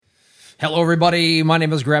Hello, everybody. My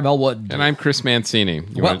name is Graham Elwood. And I'm Chris Mancini.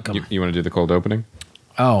 Welcome. You want to do the cold opening?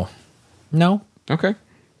 Oh, no. Okay.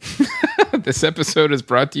 This episode is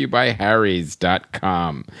brought to you by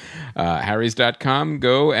Harrys.com. Harrys.com.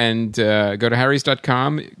 Go to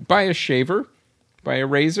Harrys.com. Buy a shaver. Buy a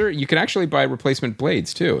razor. You can actually buy replacement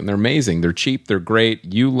blades, too. And they're amazing. They're cheap. They're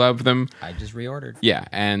great. You love them. I just reordered. Yeah.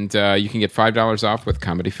 And you can get $5 off with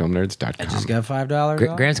comedyfilmnerds.com. I just got $5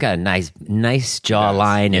 off. Grant's got a nice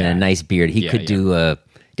jawline and a nice beard. He could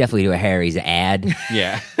definitely do a Harry's ad.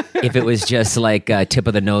 Yeah. If it was just like tip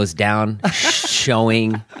of the nose down,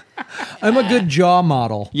 showing. I'm a good jaw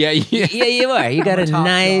model. Yeah. Yeah, you are. You got a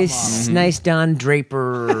nice Don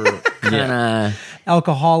Draper kind of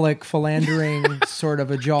alcoholic, philandering sort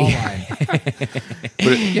of a jawline.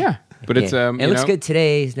 But it's it looks good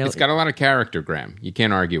today. It's got a lot of character, Graham. You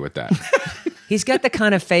can't argue with that. He's got the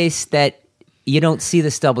kind of face that you don't see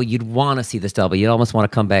the stubble. You'd want to see the stubble. You'd almost want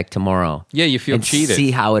to come back tomorrow. Yeah, you feel and cheated.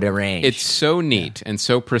 See how it arranged. It's so neat and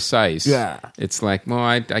so precise. Yeah. It's like,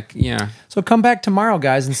 well, yeah. So come back tomorrow,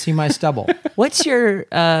 guys, and see my stubble. What's your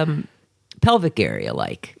pelvic area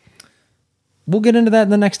like? We'll get into that in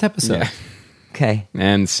the next episode. Yeah. Okay.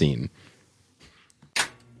 And scene.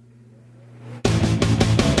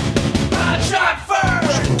 I shot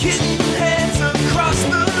first, kitten heads across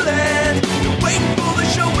the land. Waiting for the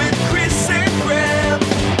show with Chris and Graham.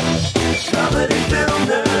 Comedy Film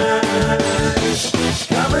Nerds.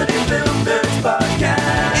 Comedy Film Nerds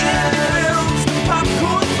Podcast. Indie films,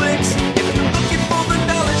 popcorn flicks. If you're looking for the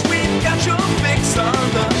knowledge, we've got your fix on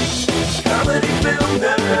the Comedy Film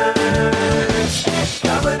Nerds.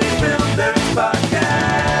 Comedy Film Nerds Podcast.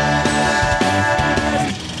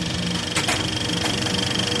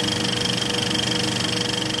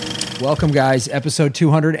 Welcome, guys. Episode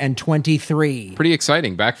 223. Pretty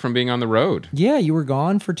exciting. Back from being on the road. Yeah, you were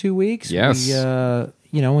gone for 2 weeks. Yes.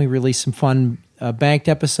 We released some fun banked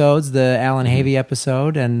episodes, the Alan Havey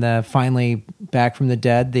episode, and finally Back from the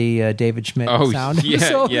Dead, the David Schmidt sound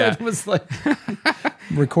episode. Yeah. That was like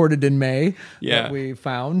recorded in May. Yeah. That we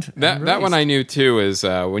found. That one I knew too is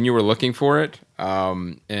when you were looking for it.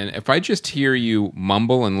 And if I just hear you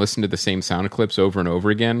mumble and listen to the same sound clips over and over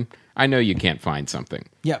again, I know you can't find something.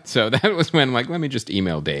 Yeah. So that was when, like, let me just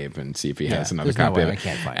email Dave and see if he has another there's no copy way of it. I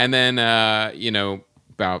can't find and then,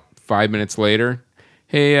 about 5 minutes later,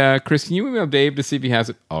 hey, Chris, can you email Dave to see if he has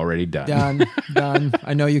it? Already done. Done.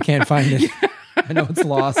 I know you can't find it. I know it's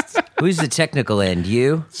lost. Who's the technical end?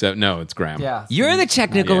 You? So, no, it's Graham. Yeah. You're the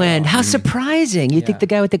technical end. How surprising! You think the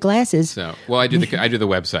guy with the glasses? So, well, I do the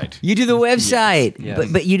website. You do the website, Yes.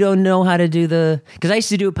 but you don't know how to do the. Because I used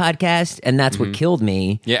to do a podcast, and that's what killed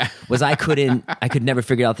me. Yeah. Was I could never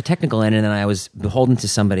figure out the technical end, and then I was beholden to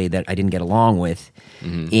somebody that I didn't get along with,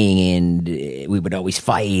 and we would always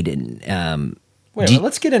fight. And Wait,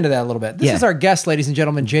 let's get into that a little bit. This is our guest, ladies and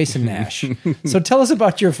gentlemen, Jason Nash. So tell us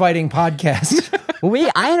about your fighting podcast.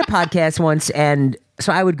 I had a podcast once, and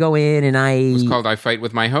so I would go in, and It was called I Fight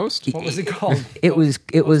with My Host. What was it called? It was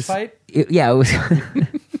Fight? It was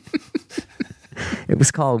it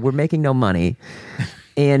was called We're Making No Money.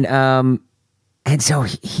 And so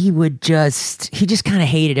he just kind of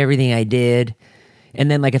hated everything I did.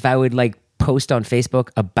 And then, like, if I would, like, post on Facebook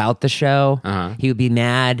about the show, he would be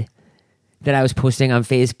mad that I was posting on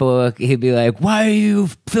Facebook. He'd be like, why are you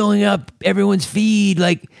filling up everyone's feed?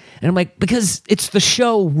 Like, and I'm like, because it's the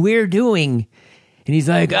show we're doing. And he's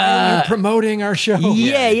like, You're promoting our show.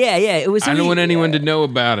 yeah. It was. I don't want anyone to know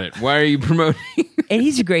about it. Why are you promoting? And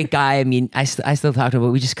he's a great guy. I mean, I still talk to him,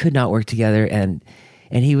 but we just could not work together. And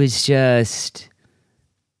he was just.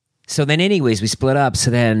 So then, anyways, we split up.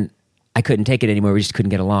 So then I couldn't take it anymore. We just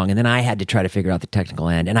couldn't get along. And then I had to try to figure out the technical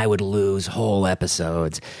end. And I would lose whole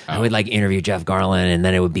episodes. I would, like, interview Jeff Garlin, and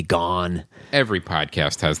then it would be gone. Every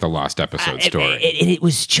podcast has the lost episode story. And it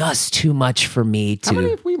was just too much for me to. How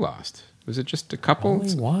many have we lost? Was it just a couple?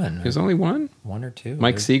 Only one. There's only one? One or two.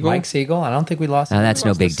 Mike Siegel? Mike Siegel. I don't think we lost. No, that's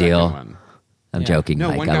no Lost the big second deal. one. I'm joking, No,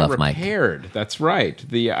 Mike. one I got love Mike. repaired. That's right.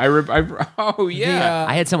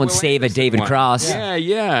 I had someone save a David Cross.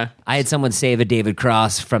 Yeah. I had someone save a David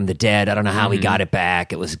Cross from the dead. I don't know how he got it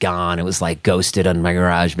back. It was gone. It was like ghosted on my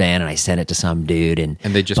GarageBand, and I sent it to some dude and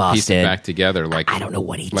they just pieced it back together like I don't know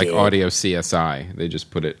what he like did. Audio CSI. They just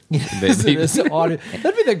put it. This audio.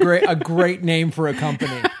 That'd be a great name for a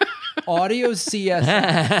company. Audio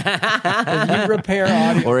CSI. You repair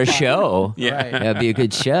audio or a files. show. Yeah. Right. That'd be a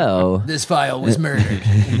good show. This file was murdered,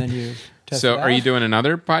 and then you. Test So, it are you out? doing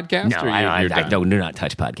another podcast? No, or you're I done? do not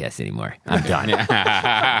touch podcasts anymore. I'm done.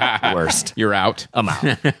 Worst. You're out. I'm out.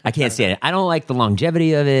 I can't stand it. I don't like the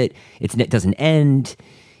longevity of it. It doesn't end.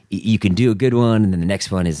 You can do a good one, and then the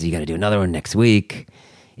next one is you got to do another one next week.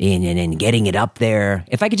 and getting it up there.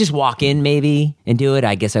 If I could just walk in maybe and do it,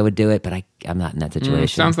 I guess I would do it, but I'm not in that situation.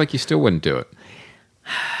 Sounds like you still wouldn't do it.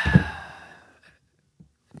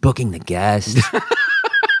 Booking the guest.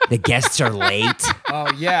 The guests are late.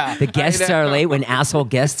 Oh, yeah. The guests are late when asshole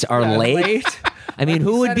guests are late. I mean,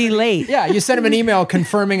 who would be late? Yeah, you send him an email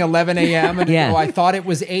confirming 11 a.m. and Yeah. I thought it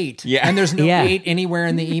was 8. Yeah. And there's no Yeah. 8 anywhere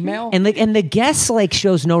in the email. And the guest like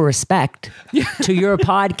shows no respect to your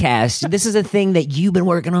podcast. This is a thing that you've been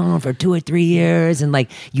working on for 2 or 3 years, and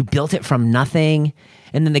like you built it from nothing.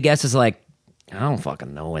 And then the guest is like, I don't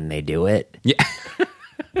fucking know when they do it. Yeah.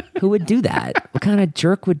 Who would do that? What kind of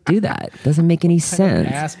jerk would do that? Doesn't make any sense.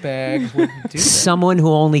 Ass bag wouldn't do that. Someone who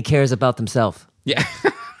only cares about themselves. Yeah.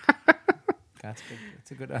 That's good.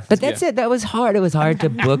 That's a good. But that's it. That was hard. It was hard to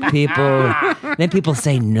book people. Then people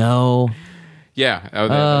say no. Yeah.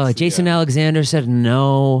 Oh, Jason Alexander said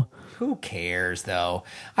no. Who cares, though?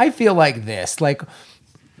 I feel like this. Like,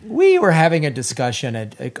 we were having a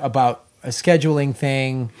discussion about a scheduling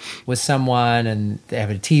thing with someone, and they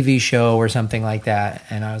have a TV show or something like that.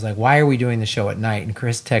 And I was like, why are we doing the show at night? And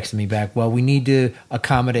Chris texted me back, well, we need to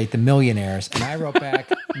accommodate the millionaires. And I wrote back,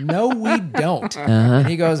 no, we don't. And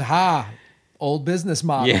he goes, old business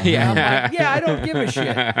model. Yeah. And I'm like, yeah, I don't give a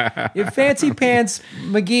shit. If Fancy Pants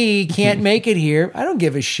McGee can't make it here, I don't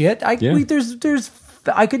give a shit. I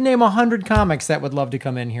could name 100 comics that would love to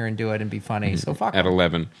come in here and do it and be funny. So fuck At them.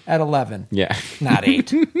 11. At 11. Yeah. Not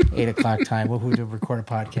 8. 8 o'clock time. Who would record a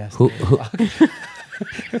podcast?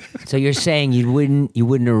 So you're saying you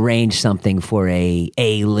wouldn't arrange something for a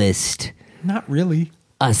A-list, Not really.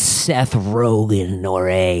 a Seth Rogen or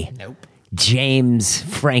a Nope. James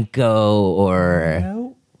Franco or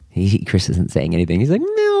No. Chris isn't saying anything. He's like,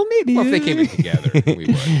 no, maybe. Well, if they came in together, we would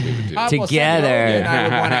do it. Well, Together. Seth Rogen, I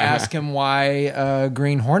would want to ask him why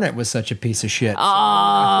Green Hornet was such a piece of shit.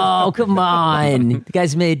 Oh, come on. The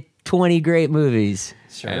guy's made 20 great movies.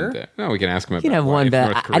 Sure. And, no, we can ask him about can have why one if bad-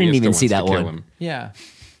 North I Korea didn't even still see wants that to kill one. him. Yeah.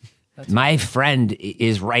 My friend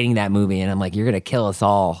is writing that movie, and I'm like, you're going to kill us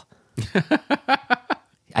all.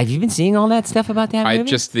 Have you been seeing all that stuff about that movie?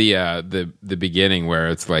 Just the beginning where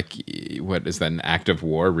it's like, what is that, an act of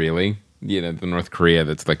war, really? You know, the North Korea,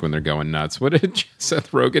 that's like when they're going nuts. What did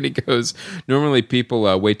Seth Rogen, he goes, normally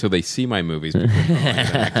people wait till they see my movies before going into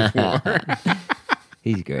an act of war.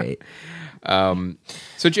 He's great.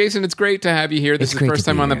 So, Jason, it's great to have you here. This It's is the great first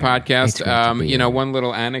to be time on the here. podcast. It's great to be here. One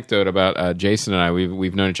little anecdote about Jason and I.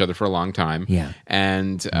 We've known each other for a long time. Yeah.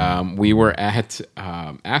 And we were at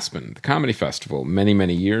Aspen, the comedy festival, many,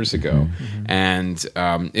 many years ago. And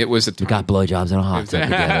it was a time. We got blowjobs in a hot tub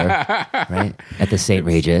together, right? At the St.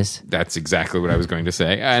 Regis. That's exactly what I was going to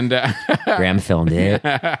say. And Graham filmed it.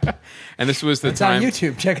 and this was the It's time. on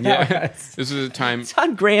YouTube. Check it out, guys. This was a time It's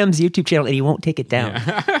on Graham's YouTube channel, and he won't take it down.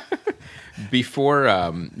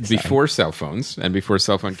 before cell phones and before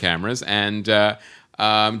cell phone cameras, and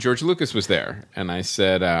George Lucas was there, and I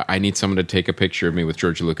said, I need someone to take a picture of me with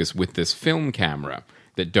George Lucas with this film camera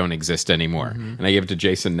that don't exist anymore. And I gave it to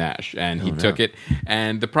Jason Nash, and he took it.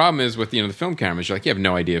 And the problem is with the film cameras, you're like, you have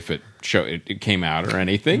no idea if it came out or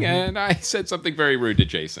anything. And I said something very rude to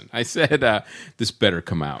Jason. I said, this better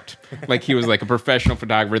come out. Like he was like a professional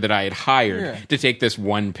photographer that I had hired to take this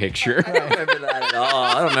one picture. I don't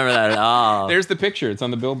remember that at all. There's the picture. It's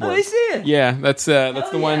on the billboard. Oh, I see it. Yeah, that's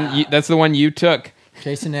the one. That's the one you took.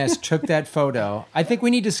 Jason Nash took that photo. I think we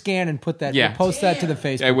need to scan and put that. Yeah. Post that to the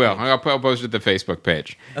Facebook. I will. page. I'll post it to the Facebook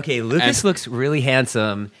page. Okay, Lucas And- looks really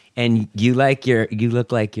handsome, and you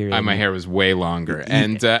look like you're. My hair was way longer,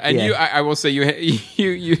 and Yeah. you. I will say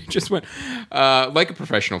you just went like a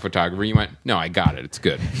professional photographer. You went, no, I got it. It's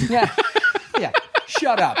good. Yeah. Yeah.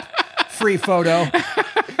 Shut up. Free photo.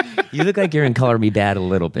 You look like you're in Color Me Bad a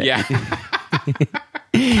little bit. Yeah,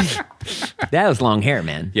 That was long hair,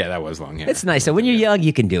 man. yeah, that was long hair. It's nice. So when you're young,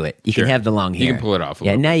 you can do it. You Sure. can have the long hair. You can pull it off a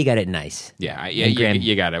Yeah, little now you got it nice. Yeah, And Graham-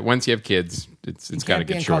 you got it. Once you have kids, it's got to Can't be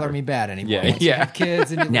get in shorter. Color Me Bad anymore. Yeah, Once you yeah. have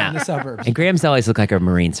kids and you live Now, in the suburbs. and Graham's always looked like a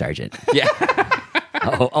Marine sergeant. Yeah,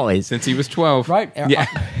 Oh, always. since he was 12. Right. Yeah.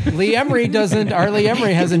 Lee Emery doesn't. Our Lee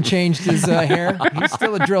Emery hasn't changed his hair. He's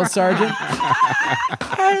still a drill sergeant.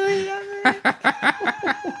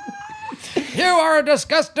 You are a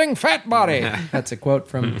disgusting fat body. That's a quote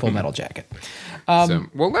from Full Metal Jacket. So,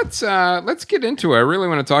 well, let's get into it. I really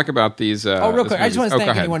want to talk about these. Real quick, I just want to go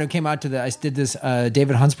thank ahead. anyone who came out to the. I did this.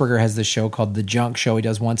 David Huntsberger has this show called The Junk Show. He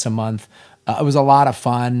does once a month. It was a lot of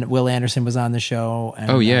fun. Will Anderson was on the show.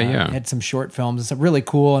 And, yeah. Had some short films. It's really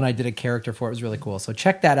cool, and I did a character for it. It was really cool. So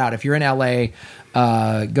check that out. If you're in LA,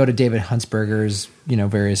 go to David Huntsberger's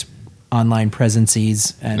various online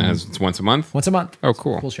presences, and It's once a month. once a month. Oh,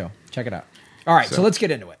 cool. Cool show. Check it out. All right, so let's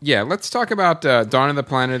get into it. Yeah, let's talk about Dawn of the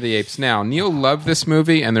Planet of the Apes now. Neil loved this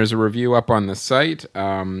movie, and there's a review up on the site.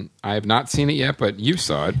 I have not seen it yet, but you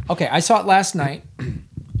saw it. Okay, I saw it last night.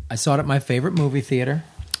 I saw it at my favorite movie theater.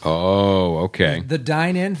 Oh, okay. The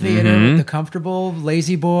dine-in theater with the comfortable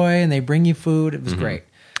lazy boy, and they bring you food. It was great.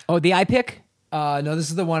 Oh, the iPick? No, this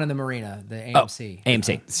is the one in the marina, the AMC.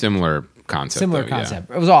 AMC. Similar concept. Similar though, concept.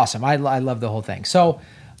 Yeah. It was awesome. I love the whole thing. So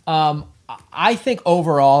I think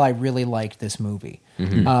overall I really liked this movie.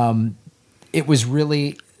 It was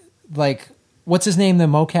really like, what's his name? The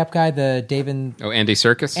mocap guy, the David... Oh, Andy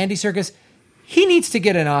Serkis? Andy Serkis. He needs to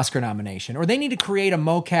get an Oscar nomination, or they need to create a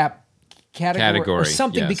mocap category or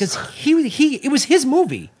something, yes. Because it was his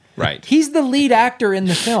movie. Right. He's the lead actor in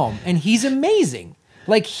the film, and he's amazing.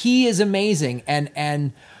 Like, he is amazing.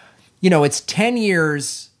 And you know, it's 10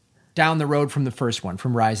 years down the road from the first one,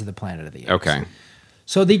 from Rise of the Planet of the Apes. Okay.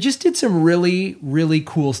 So they just did some really, really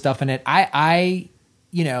cool stuff in it.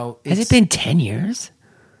 You know... Has it been 10 years?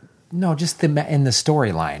 No, just in the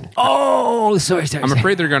storyline. Oh, sorry. I'm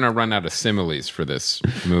afraid they're going to run out of similes for this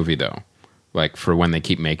movie, though. Like, for when they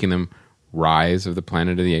keep making them. Rise of the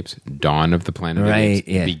Planet of the Apes, Dawn of the Planet of the Apes,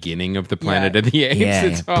 yeah. Beginning of the Planet of the Apes. Yeah,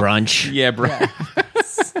 It's all- brunch. Yeah,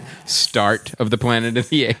 Start of the Planet of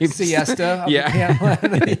the Apes. Siesta. Yeah.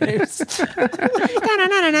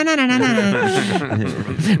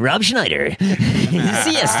 Rob Schneider.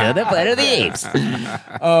 Siesta, the Planet of the Apes.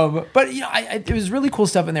 But you know, it was really cool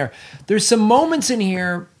stuff in there. There's some moments in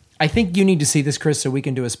here. I think you need to see this, Chris, so we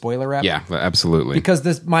can do a spoiler wrap. Yeah, absolutely. Because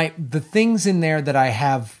the things in there that I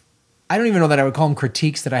have, I don't even know that I would call them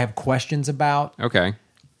critiques, that I have questions about. Okay.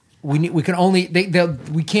 We can only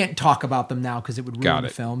we can't talk about them now because it would ruin the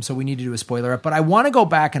film. So we need to do a spoiler up. But I want to go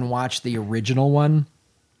back and watch the original one,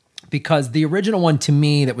 because the original one, to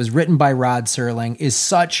me, that was written by Rod Serling, is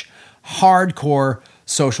such hardcore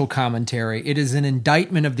social commentary. It is an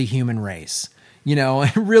indictment of the human race. You know,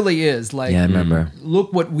 it really is. Like, Yeah, I remember.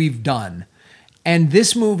 Look what we've done. And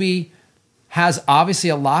this movie has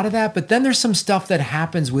obviously a lot of that, but then there's some stuff that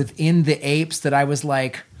happens within the apes that I was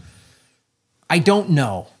like, I don't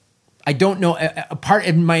know.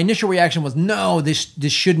 My initial reaction was, no, this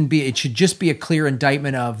shouldn't be. It should just be a clear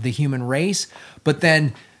indictment of the human race. But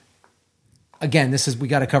then, again, we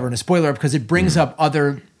got to cover in a spoiler because it brings up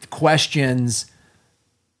other questions,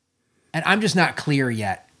 and I'm just not clear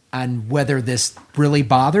yet on whether this really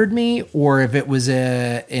bothered me or if it was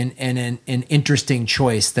an interesting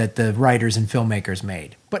choice that the writers and filmmakers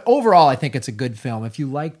made. But overall, I think it's a good film. I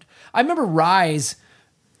remember Rise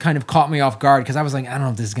kind of caught me off guard because I was like, I don't know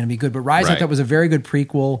if this is going to be good. But Rise, I thought, was a very good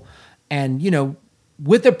prequel. And, you know,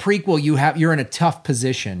 with a prequel, you're in a tough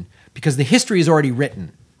position because the history is already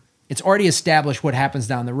written. It's already established what happens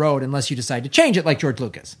down the road, unless you decide to change it like George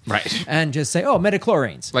Lucas. Right. And just say, oh,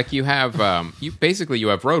 metachlorines. Like you have, you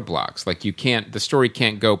have roadblocks. Like the story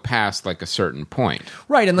can't go past like a certain point.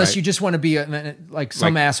 Right, unless you just want to be like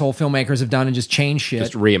some asshole filmmakers have done and just change shit.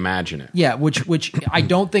 Just reimagine it. Yeah, which I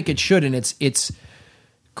don't think it should, and it's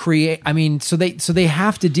create. I mean, so they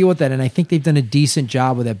have to deal with that, and I think they've done a decent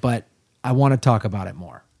job with it. But I want to talk about it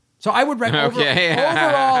more. So I would recommend.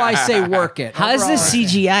 Overall, I say work it. How's the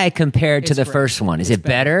CGI compared to the first one? Is it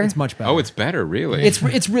better? It's much better. Oh, it's better, really. It's the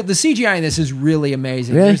CGI in this is really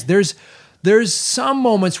amazing. Really? There's some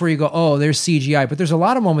moments where you go, oh, there's CGI, but there's a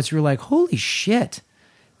lot of moments where you're like, holy shit,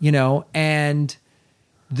 you know. And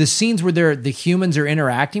the scenes where the humans are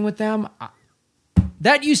interacting with them,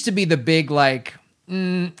 that used to be the big like.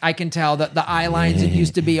 I can tell that the eye lines it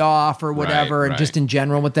used to be off or whatever, and just in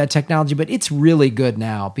general with that technology. But it's really good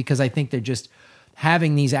now because I think they're just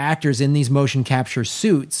having these actors in these motion capture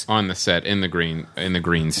suits on the set in the green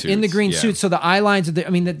suits. Suits. So the eye lines,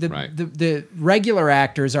 the regular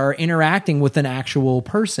actors are interacting with an actual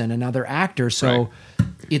person, another actor. So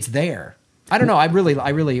it's there. I don't know. I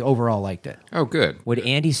really overall liked it. Oh, good. Would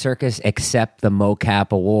Andy Serkis accept the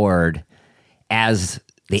mocap award as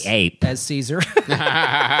the ape? As Caesar.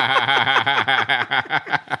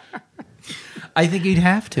 I think he'd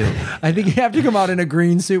have to. I think he'd have to come out in a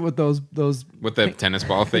green suit with those with the tennis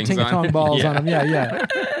ball things ping pong on balls on him. Yeah.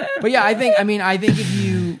 But yeah, I think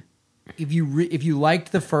if you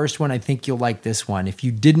liked the first one, I think you'll like this one. If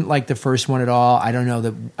you didn't like the first one at all, I don't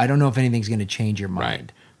know if anything's going to change your mind.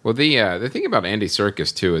 Right. Well, the thing about Andy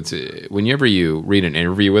Serkis too, it's whenever you read an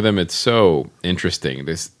interview with him, it's so interesting.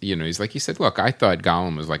 This, you know, he said, "Look, I thought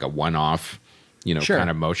Gollum was like a one-off, kind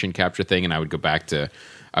of motion capture thing, and I would go back to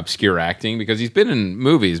obscure acting because he's been in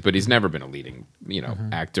movies, but he's never been a leading,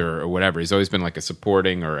 actor or whatever. He's always been like a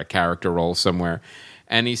supporting or a character role somewhere."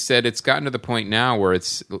 And he said it's gotten to the point now where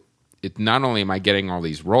it's not only am I getting all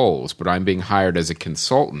these roles, but I'm being hired as a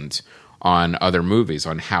consultant on other movies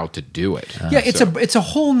on how to do it. Yeah, it's a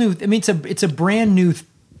whole new. I mean, it's a brand new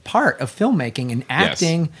part of filmmaking and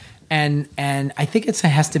acting, and I think it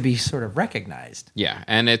has to be sort of recognized. Yeah,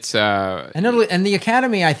 and it's and the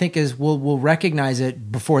Academy, I think, will recognize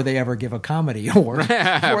it before they ever give a comedy award,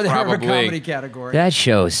 before they have a comedy category. That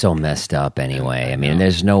show is so messed up anyway. I mean,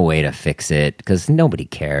 there's no way to fix it because nobody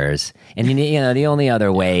cares. And the only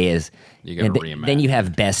other way is you got to reimagine. Then you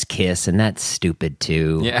have Best Kiss, and that's stupid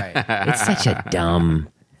too. Yeah. It's such a dumb.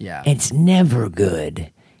 Yeah, it's never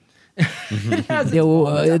good. The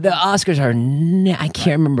Oscars are. I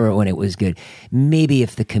can't remember when it was good. Maybe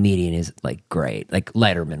if the comedian is like great, like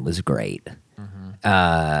Letterman was great. He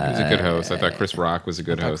was a good host. I thought Chris Rock was a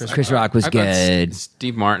good host. Chris Rock was good.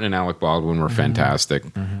 Steve Martin and Alec Baldwin were fantastic.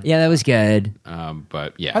 Yeah, that was good.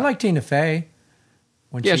 But yeah, I like Tina Fey.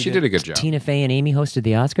 She did a good job. Tina Fey and Amy hosted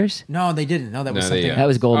the Oscars? No, they didn't. No, that was something. That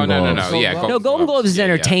was Golden Globes. No. Yeah, Golden Globes is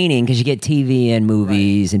entertaining because you get TV and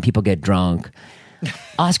movies and people get drunk.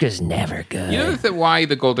 Oscars never good. You know why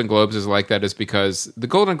the Golden Globes is like that is because the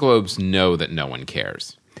Golden Globes know that no one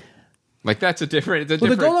cares. Like that's a different. The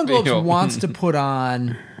Golden Globes wants to put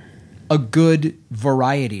on a good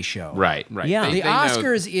variety show. Right. Yeah. The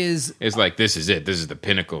Oscars is like this is it. This is the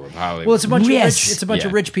pinnacle of Hollywood. Well, it's a bunch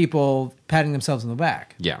of rich people patting themselves on the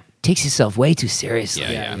back. Yeah. Takes yourself way too seriously.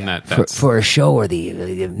 Yeah. And that's for a show where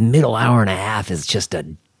the middle hour and a half is just a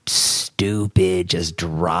stupid just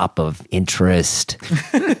drop of interest.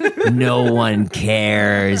 No one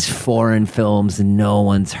cares. Foreign films no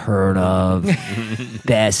one's heard of.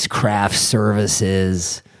 Best craft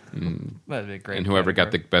services. That'd be great. And whoever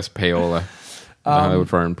got the best payola, the Hollywood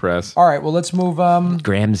Foreign Press. All right, well, let's move.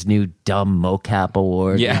 Graham's new dumb mocap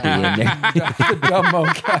award. Yeah. The dumb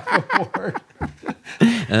mocap award.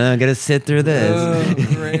 I'm gonna sit through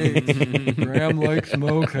this. Great. Graham likes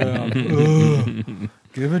mocap.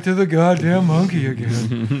 Give it to the goddamn monkey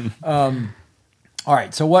again. All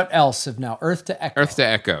right, so what else of now? Earth to Echo. Earth to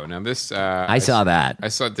Echo. Now this... I saw that.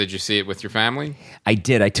 Did you see it with your family? I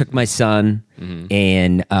did. I took my son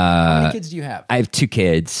and... How many kids do you have? I have 2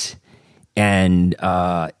 kids, and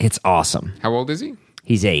it's awesome. How old is he?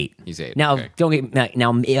 He's 8. He's 8. Now, okay.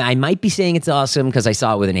 now I might be saying it's awesome because I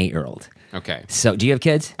saw it with an 8-year-old. Okay. So, do you have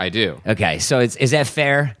kids? I do. Okay. So, is that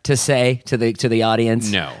fair to say to the audience?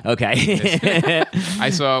 No. Okay. I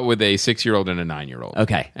saw it with a 6-year-old and a 9-year-old.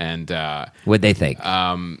 Okay. And what'd they think?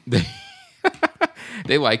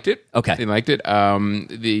 They liked it. Okay. They liked it.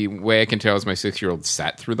 The way I can tell is my 6-year-old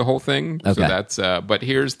sat through the whole thing. Okay. So that's. But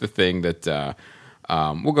here's the thing that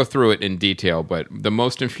we'll go through it in detail. But the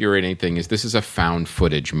most infuriating thing is this is a found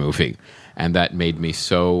footage movie. And that made me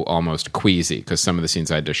so almost queasy because some of the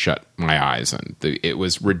scenes I had to shut my eyes on. It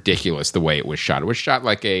was ridiculous the way it was shot. It was shot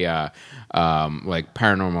like a like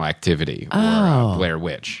Paranormal Activity or Blair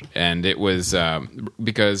Witch, and it was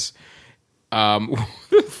because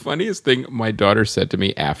the funniest thing my daughter said to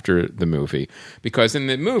me after the movie, because in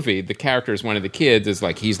the movie the character is one of the kids is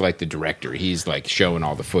like he's like the director, he's like showing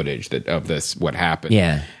all the footage of this what happened.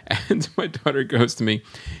 Yeah, and my daughter goes to me,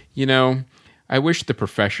 I wish the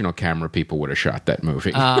professional camera people would have shot that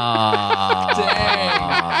movie. Dang.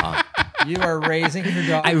 You are raising your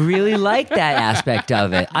daughter. I really like that aspect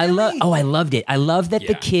of it. I loved it. I love that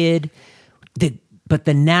the kid, but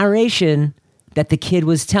the narration that the kid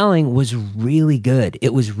was telling was really good.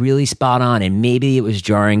 It was really spot on, and maybe it was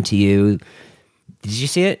jarring to you. Did you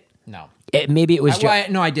see it? No. Maybe it was.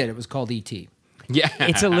 No, I did. It was called E.T. Yeah,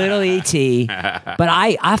 it's a little E.T., but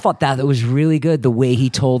I thought that was really good. The way he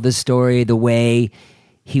told the story, the way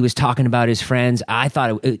he was talking about his friends, I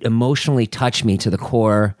thought it emotionally touched me to the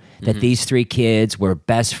core. That these 3 kids were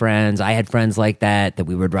best friends. I had friends like that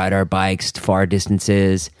we would ride our bikes to far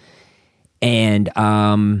distances, and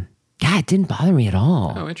it didn't bother me at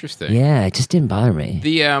all. Oh, interesting. Yeah, it just didn't bother me.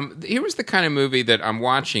 Here was the kind of movie that I'm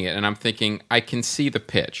watching it and I'm thinking, I can see the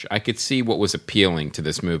pitch. I could see what was appealing to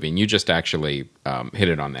this movie, and you just actually hit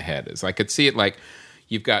it on the head. I could see it like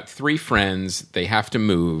you've got 3 friends, they have to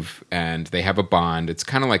move, and they have a bond. It's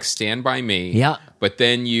kind of like Stand By Me. Yeah. But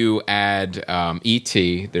then you add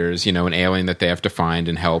E.T., there's, an alien that they have to find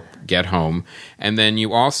and help get home. And then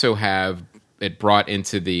you also have it brought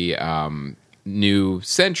into the... new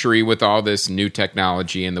century with all this new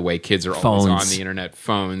technology and the way kids are always on the internet,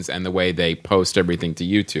 phones, and the way they post everything to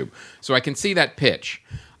YouTube. So I can see that pitch.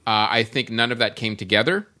 I think none of that came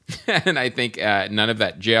together, and I think none of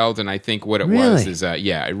that gelled, and I think what it was is,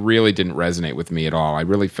 it really didn't resonate with me at all. I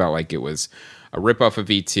really felt like it was a ripoff of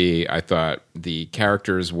E.T. I thought the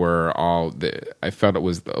characters were I felt it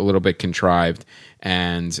was a little bit contrived,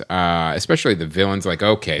 and especially the villains. Like,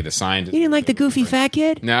 okay, the scientist. You didn't like the goofy fat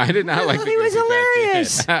kid? No, I did not like the He was goofy fat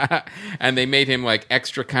hilarious. kid. And they made him like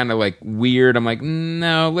extra kind of like weird. I'm like,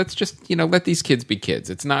 no, let's just let these kids be kids.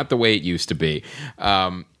 It's not the way it used to be.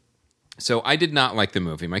 So I did not like the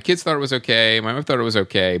movie. My kids thought it was okay. My wife thought it was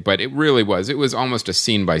okay, but it really was. It was almost a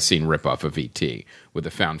scene-by-scene ripoff of E.T. with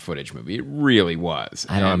a found footage movie. It really was.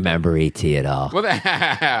 I don't remember E.T. at all. Well,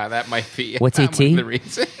 that might be What's one E.T.? of the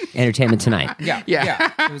reason. Entertainment Tonight. Yeah.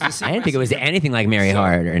 It was a scene I didn't think it was anything like Mary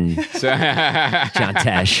Hart and John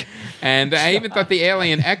Tesh. And I even thought the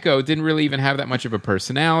alien Echo didn't really even have that much of a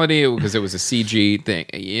personality because it was a CG thing.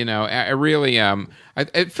 I really,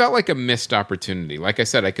 it felt like a missed opportunity. Like I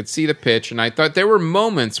said, I could see the pitch, and I thought there were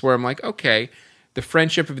moments where I'm like, okay, the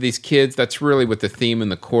friendship of these kids, that's really what the theme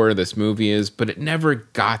and the core of this movie is, but it never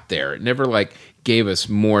got there. It never like gave us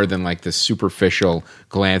more than like the superficial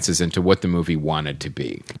glances into what the movie wanted to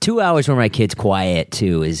be. 2 hours where my kid's quiet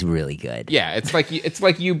too is really good. Yeah, it's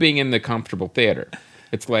like you being in the comfortable theater.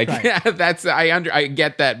 It's like that's I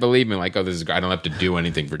get that. Believe me, like, oh, this is I don't have to do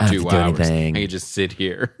anything for 2 hours. I can just sit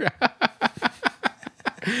here.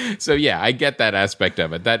 So yeah, I get that aspect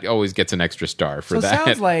of it. That always gets an extra star for that. So it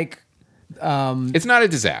sounds like it's not a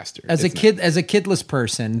disaster. as a kidless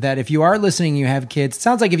person, that if you are listening, you have kids. It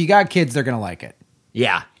sounds like if you got kids, they're gonna like it.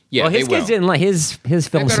 Yeah. Yeah, well, his they kids will. didn't like his film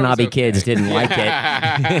thought it snobby was okay. kids didn't like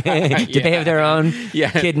it. Did they have their own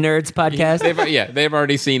Kid Nerds podcast? They've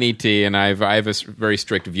already seen E.T. and I have a very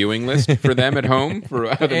strict viewing list for them at home for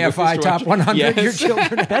other movies AFI to Top watch. 100. Yes. Your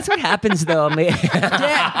children. That's what happens though.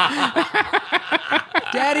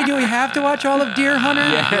 Daddy, do we have to watch all of Deer Hunter?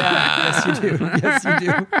 Yes, you do. Yes,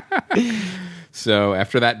 you do. So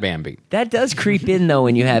after that, Bambi. That does creep in though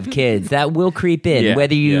when you have kids. That will creep in. Yeah,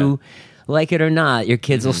 Whether you like it or not, your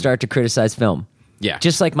kids will start to criticize film. Yeah.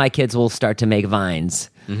 Just like my kids will start to make vines.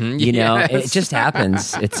 You know, it just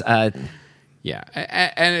happens. It's Yeah,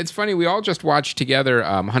 and it's funny. We all just watched together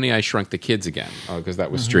Honey, I Shrunk the Kids again because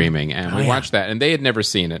that was streaming, and we watched that, and they had never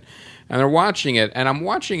seen it. And they're watching it, and I'm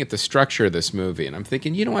watching the structure of this movie, and I'm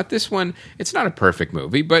thinking, you know what, this one, it's not a perfect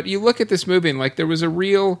movie, but you look at this movie, and like there was a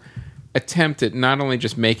real attempt at not only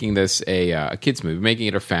just making this a kids movie, making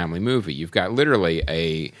it a family movie. You've got literally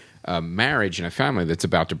a marriage and a family that's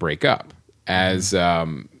about to break up as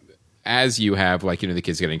you have, like, the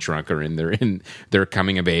kids getting drunk or in their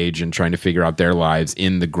coming of age and trying to figure out their lives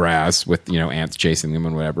in the grass with ants chasing them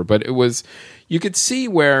and whatever. But it was, you could see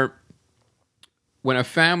where when a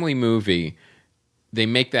family movie, they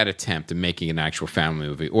make that attempt at making an actual family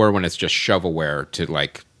movie, or when it's just shovelware to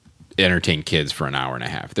like entertain kids for an hour and a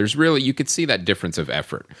half. There's really, you could see that difference of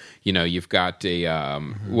effort. You've got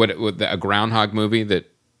a Groundhog movie that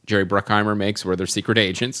Jerry Bruckheimer makes where they're secret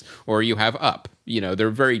agents, or you have Up. They're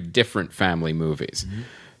very different family movies.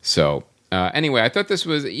 So anyway, I thought this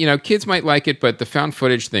was, kids might like it, but the found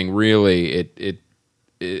footage thing really,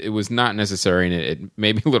 it was not necessary, and it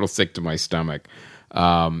made me a little sick to my stomach.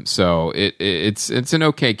 So it's an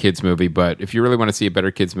okay kids movie, but if you really want to see a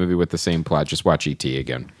better kids movie with the same plot, just watch E.T.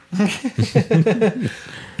 again.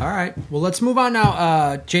 All right. Well, let's move on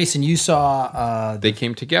now. Jason, you saw They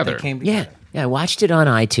Came Together. Yeah, I watched it on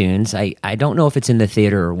iTunes. I don't know if it's in the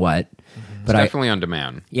theater or what, but It's definitely on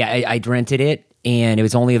demand. Yeah, I rented it, and it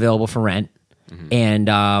was only available for rent,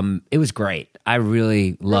 and it was great. I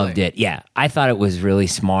really loved it. Yeah, I thought it was really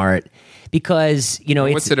smart because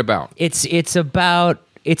What's it about? It's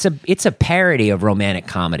a parody of romantic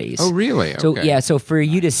comedies. Oh, really? So Okay. so for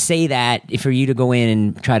you to say that, for you to go in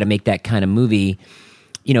and try to make that kind of movie,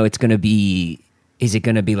 it's going to be. Is it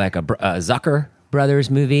going to be like a Zucker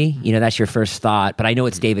Brothers movie? That's your first thought. But I know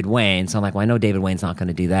it's David Wayne, so I'm like, well, I know David Wayne's not going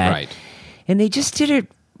to do that. Right. And they just did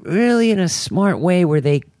it really in a smart way where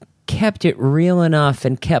they kept it real enough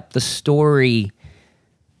and kept the story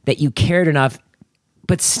that you cared enough,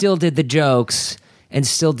 but still did the jokes and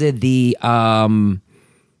still did the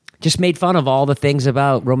just made fun of all the things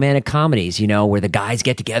about romantic comedies, where the guys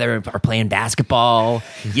get together and are playing basketball,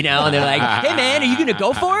 and they're like, hey man, are you gonna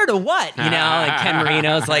go for it or what? Like Ken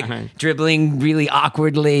Marino's like dribbling really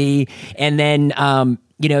awkwardly, and then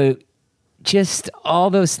just all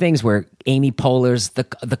those things where Amy Poehler's the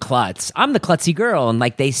klutz. I'm the klutzy girl, and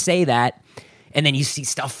like they say that, and then you see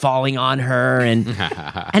stuff falling on her, and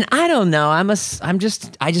and I don't know. I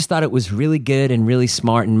just thought it was really good and really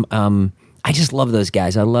smart, and I just love those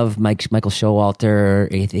guys. I love Michael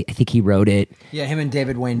Showalter. I think he wrote it. Yeah, him and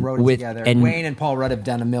David Wayne wrote it together. And Wayne and Paul Rudd have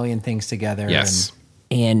done a million things together. Yes.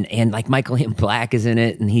 And like Michael Ian Black is in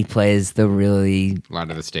it, and he plays the really A lot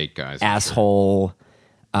of the state guys. asshole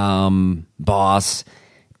boss.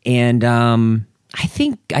 And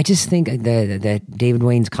I just think that David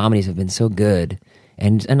Wayne's comedies have been so good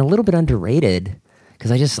and a little bit underrated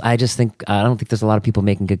because I just think I don't think there's a lot of people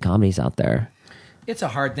making good comedies out there. It's a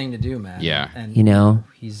hard thing to do, man. Yeah. And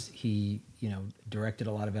he directed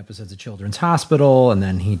a lot of episodes of Children's Hospital, and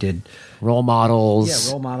then he did Role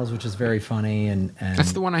Models. Role Models, which is very funny, and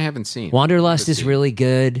That's the one I haven't seen. Wanderlust is really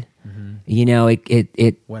good. Mm-hmm. You know,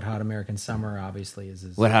 it Wet Hot American Summer obviously is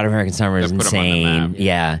his, Wet Hot American Summer is That put him on the insane. map.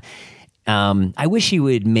 Yeah. I wish he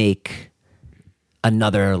would make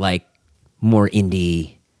another like more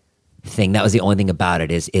indie thing. That was the only thing about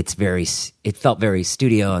it is it felt very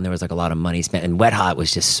studio and there was like a lot of money spent, and Wet Hot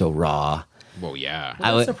was just so raw. Well, yeah.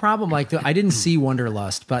 Well, that's the problem. Like, I didn't see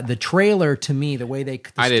Wanderlust, but the trailer to me, the way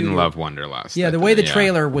I didn't love Wanderlust. Yeah, the way the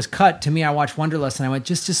trailer was cut to me, I watched Wanderlust and I went,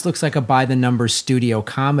 just looks like a by the numbers studio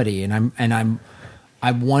comedy, and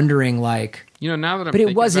I'm wondering like, now that I'm But it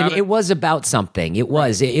thinking wasn't. about It was about something. It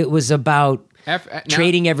was. It was about now-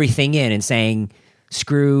 trading everything in and saying,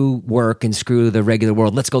 "Screw work and screw the regular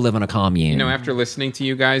world. Let's go live on a commune." After listening to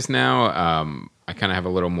you guys now, I kind of have a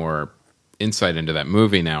little more insight into that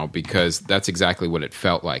movie now because that's exactly what it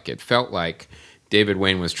felt like. It felt like David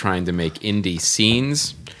Wayne was trying to make indie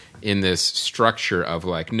scenes in this structure of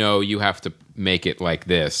like, no, you have to make it like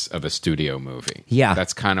this of a studio movie. Yeah.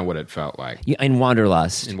 That's kind of what it felt like. In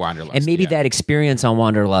Wanderlust. And maybe that experience on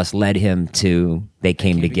Wanderlust led him to They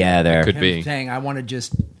Came Together. Could him be. saying, I want to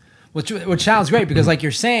just, which sounds great because like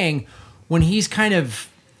you're saying, when he's kind of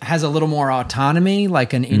has a little more autonomy,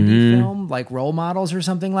 like an indie film, like Role Models or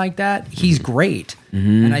something like that, he's great.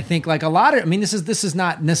 And I think like a lot of, this is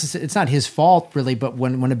not necessarily, it's not his fault really, but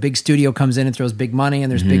when a big studio comes in and throws big money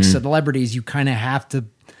and there's big celebrities, you kind of have to.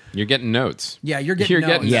 You're getting notes. Yeah, you're getting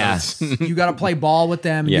notes. Yes. You got to play ball with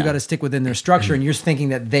them. And Yeah. You got to stick within their structure. And you're thinking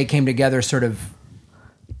that They Came Together sort of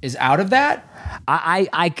is out of that.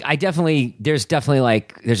 I definitely, there's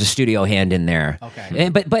a studio hand in there. Okay.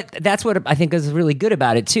 But that's what I think is really good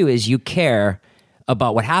about it too, is you care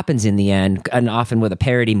about what happens in the end. And often with a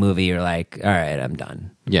parody movie, you're like, all right, I'm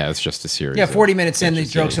done. Yeah, it's just a series. Yeah, of 40 minutes in, these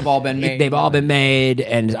sketches. jokes have all been made. They've all been made.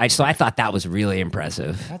 And so I thought that was really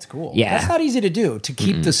impressive. That's cool. Yeah. That's not easy to do, to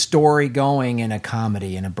keep the story going in a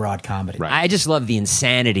comedy, in a broad comedy. Right. I just love the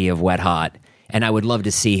insanity of Wet Hot. And I would love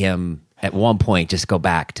to see him at one point just go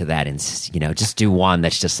back to that and just do one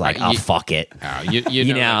that's just like, oh, fuck it.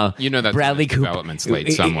 You know that Bradley Cooper development's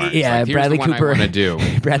laid somewhere. It's Yeah, like, here's Bradley the one Cooper. I want to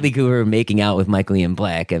do. Bradley Cooper making out with Michael Ian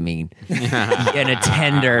Black. In a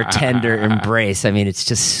tender embrace. It's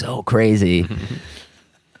just so crazy.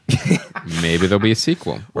 Maybe there'll be a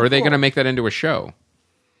sequel, or are they going to make that into a show?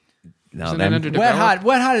 No, Isn't that under Wet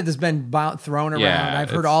development? Hot has been thrown around. Yeah,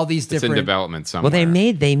 I've heard all these It's in different. development somewhere. well,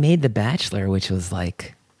 they made The Bachelor, which was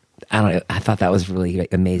like, I don't know. I thought that was really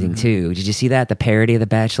amazing too. Did you see that? The parody of The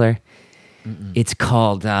Bachelor. It's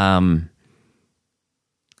called.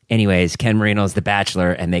 Anyways, Ken Marino's The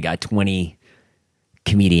Bachelor, and they got 20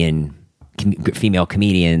 female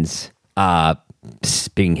comedians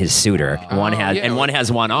being his suiter. One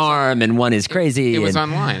has one arm, and one is crazy. It was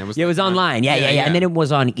and- online. It was online. Yeah. And then it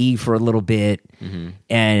was on E for a little bit.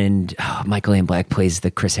 And Michael Ian Black plays the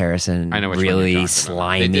Chris Harrison I know which one you're really talking about.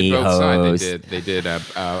 slimy They did both host. sides. They did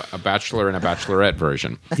a Bachelor and a Bachelorette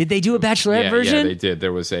version. Did they do a Bachelorette Yeah, version? yeah, they did.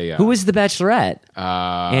 There was a Who was the Bachelorette?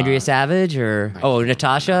 Andrea Savage or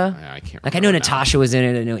Natasha? I can't Like I know remember now. Natasha was in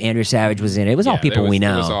it. I know Andrea Savage was in it. It was all people we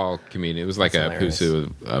know. It was all comedians. It was like a who's who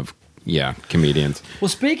of comedians. Well,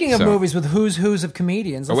 speaking of So- movies with who's of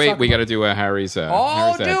comedians. Oh let's wait, talk we about- got to do a Harry's.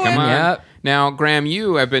 Oh, Harry's do Come it. on. Yep. Now, Graham,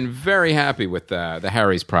 you have been very happy with the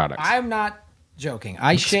Harry's products. I'm not joking.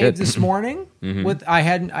 I shaved good. this morning. I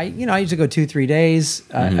usually go 2-3 days.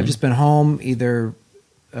 I've just been home either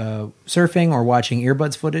surfing or watching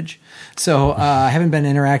earbuds footage. So I haven't been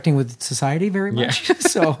interacting with society very much.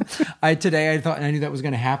 So today I knew that was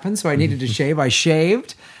going to happen. So I needed to shave. I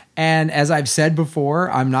shaved. And as I've said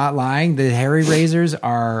before, I'm not lying. The Harry razors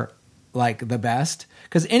are like the best.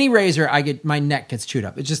 Because any razor, my neck gets chewed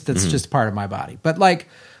up. It's just that's just part of my body. But like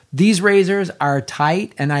these razors are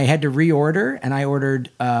tight, and I had to reorder, and I ordered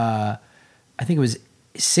I think it was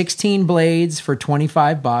 16 blades for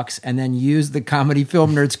 $25, and then used the Comedy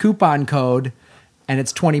Film Nerds coupon code, and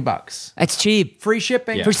it's $20. That's cheap. Free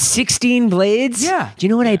shipping. Yeah. For 16 blades? Yeah. Do you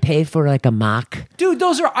know what I pay for like a mock? Dude,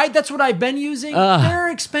 that's what I've been using. They're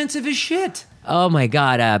expensive as shit. Oh my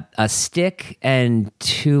God. A stick and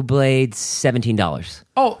 2 blades, $17.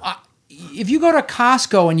 Oh, if you go to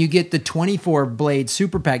Costco and you get the 24 blade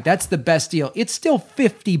super pack, that's the best deal. It's still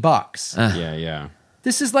 $50. Yeah.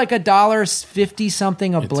 This is like $1.50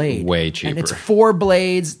 something a blade. way And it's cheaper. 4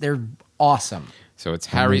 blades. They're awesome. So it's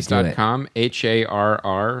I'm gonna do it. harrys.com,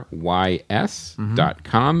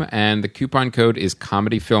 HARRYS.com, and the coupon code is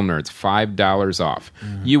Comedy Film Nerds, $5 off.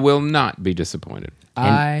 You will not be disappointed.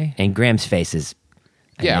 And Graham's face is.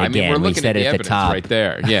 Yeah, I mean, we're we looking said at the it evidence top. right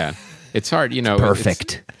there. Yeah. It's hard, you know.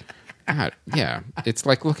 Perfect. Yeah. It's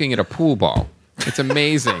like looking at a pool ball. It's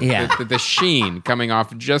amazing. Yeah. The sheen coming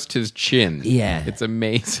off just his chin. Yeah. It's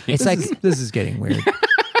amazing. It's like This is getting weird.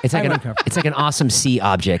 it's like an awesome sea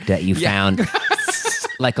object that you found,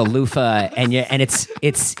 like a loofah, and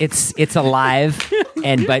it's alive,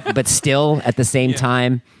 and but still at the same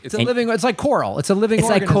time. It's like coral. It's a living It's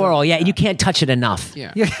like organism. coral, yeah. And you can't touch it enough.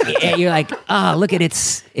 Yeah. And you're like, look at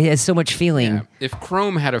it has so much feeling. Yeah. If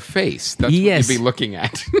Chrome had a face, that's Yes. what you'd be looking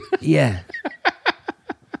at. Yeah.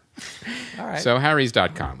 All right. So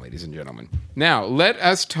harrys.com, ladies and gentlemen. Now, let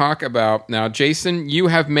us talk about... Now, Jason, you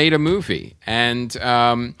have made a movie. And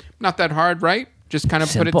not that hard, right? Just kind of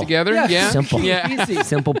Simple. put it together? Yeah. Simple. Yeah. Easy.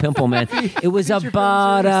 Simple pimple, man. It was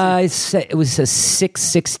about it was a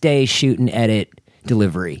six day shoot and edit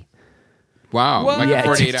delivery. Wow. What? Like Yeah, a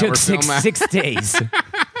 48-hour it took film. six days.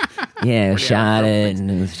 Yeah, shot it, and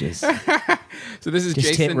it was just So this is just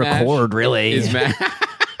Jason hit Nash. record, really.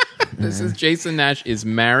 This is Jason Nash is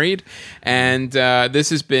married, and this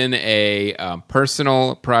has been a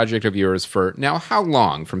personal project of yours for now. How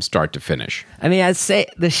long from start to finish? I mean, I'd say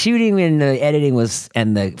the shooting and the editing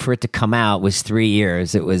for it to come out was 3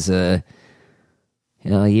 years. It was a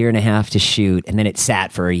year and a half to shoot, and then it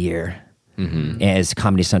sat for a year as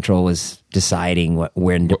Comedy Central was deciding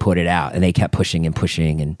when to put it out, and they kept pushing and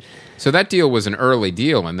pushing. And So that deal was an early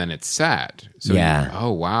deal, and then it sat. So Yeah.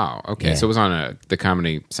 oh wow. Okay. Yeah. So it was on the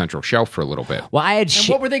Comedy Central shelf for a little bit. well, I had And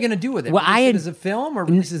what were they going to do with it? Well, Release I it had- as a film or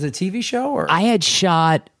release it as a TV show? Or I had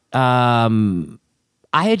shot. They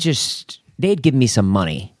had given me some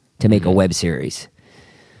money to make a web series,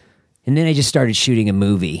 and then I just started shooting a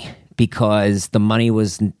movie because the money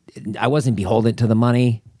was. I wasn't beholden to the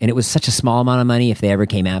money, and it was such a small amount of money. If they ever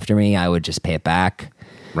came after me, I would just pay it back.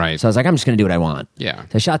 Right. So I was like, I'm just going to do what I want. Yeah. So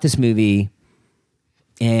I shot this movie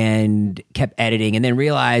and kept editing, and then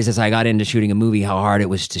realized as I got into shooting a movie how hard it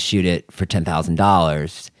was to shoot it for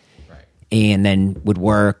 $10,000. And then would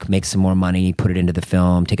work, make some more money, put it into the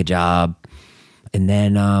film, take a job, and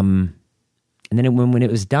then when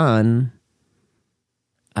it was done,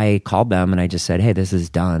 I called them and I just said, "Hey, this is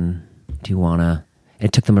done. Do you wanna?"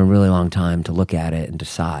 It took them a really long time to look at it and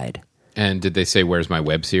decide. And did they say, "Where's my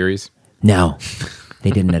web series"? No, they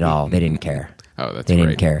didn't at all. They didn't care. Oh, that's They great.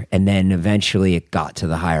 didn't care. And then eventually it got to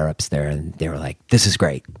the higher ups there, and they were like, "This is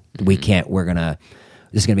great. We can't.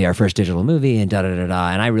 This is gonna be our first digital movie." And da da da da.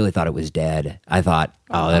 And I really thought it was dead. I thought,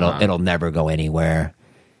 it'll never go anywhere.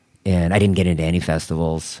 And I didn't get into any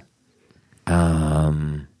festivals.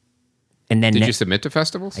 And then Did you submit to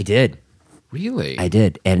festivals? I did. Really? I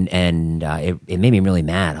did, and it made me really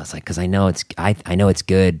mad. I was like, because I know it's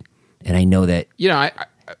good, and I know that You know, I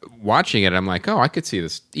watching it, I'm like, oh, I could see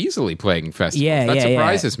this easily playing festivals. Yeah, that yeah,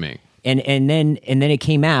 surprises me. and then it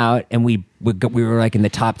came out, and we were like in the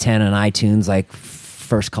top 10 on iTunes like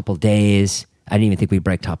first couple days. I didn't even think we'd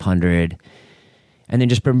break top 100, and then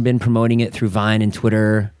just been promoting it through Vine and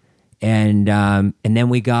Twitter, and then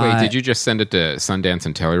we got. Wait, did you just send it to Sundance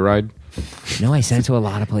and Telluride? No, I sent it to a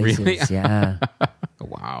lot of places. Really? Yeah. Oh,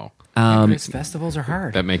 wow. Chris, festivals are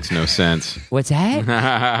hard. That makes no sense. What's that?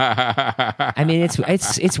 I mean,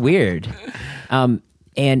 it's weird.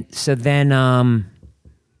 And so then, and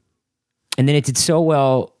then it did so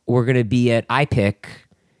well. We're going to be at iPic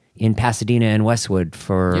in Pasadena and Westwood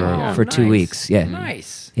for Yeah. 2 weeks. Yeah,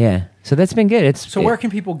 Nice. yeah. So that's been good. So where can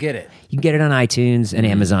people get it? you can get it on iTunes and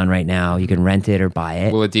Amazon right now. You can rent it or buy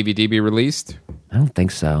it. Will a DVD be released? I don't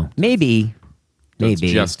think so. Maybe. It's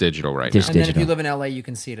just digital right Just now. And then if digital. you live in LA, you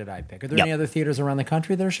can see it at iPic. Are there Yep. any other theaters around the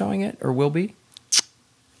country that are showing it or will be?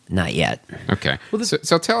 Not yet. Okay.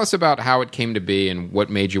 So tell us about how it came to be and what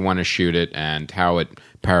made you want to shoot it and how it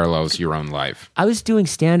parallels your own life. I was doing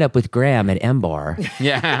stand up with Graham at M Bar.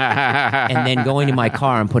 Yeah. And then going to my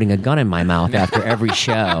car and putting a gun in my mouth after every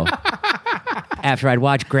show. After I'd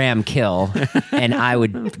watch Graham kill and I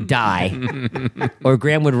would die. Or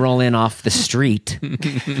Graham would roll in off the street,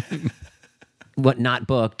 not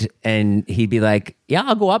booked, and he'd be like, "Yeah,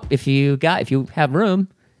 I'll go up if you have room."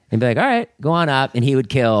 And be like, "All right, go on up." And he would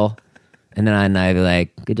kill. And then I'd be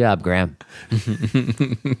like, "Good job, Graham."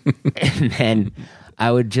 And then I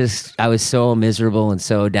was so miserable and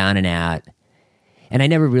so down and out. And I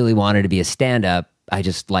never really wanted to be a stand-up. I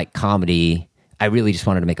just like comedy. I really just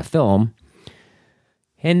wanted to make a film.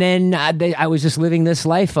 And then I was just living this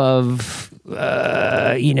life of,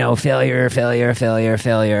 failure.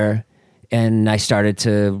 And I started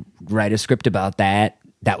to write a script about that.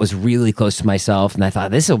 That was really close to myself. And I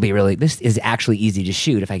thought, this is actually easy to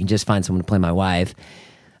shoot if I can just find someone to play my wife.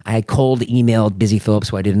 I had cold emailed Busy Phillips,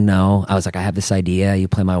 who I didn't know. I was like, I have this idea. You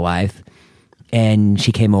play my wife. And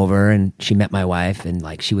she came over and she met my wife. And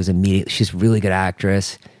like, she's a really good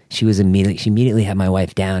actress. She immediately had my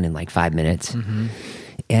wife down in like 5 minutes. Mm-hmm.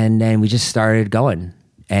 And then we just started going.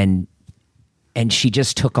 And she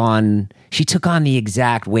just took on the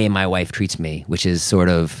exact way my wife treats me, which is sort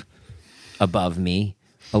of above me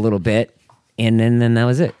a little bit. And then that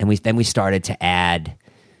was it. And we started to add,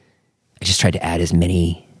 I just tried to add as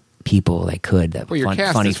many people as I could that your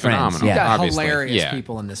cast funny is friends. phenomenal. You've got Obviously. hilarious Yeah.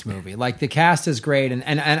 people in this movie. Like the cast is great, and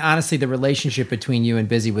honestly, the relationship between you and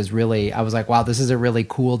Busy was really. I was like, wow, this is a really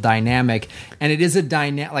cool dynamic, and it is a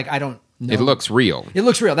dynamic. Like I don't know. It looks real. It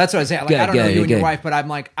looks real. That's what I say. Like I don't know you and your good. wife, but I'm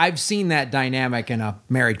like I've seen that dynamic in a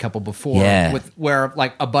married couple before. Yeah. Where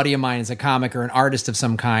like a buddy of mine is a comic or an artist of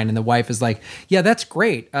some kind, and the wife is like, yeah, that's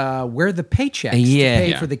great. Where are the paychecks to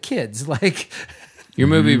pay for the kids? Like Your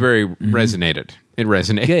movie very resonated. It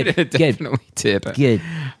resonated. Good. It definitely did. Good.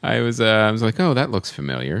 I was like, oh, that looks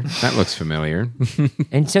familiar. That looks familiar.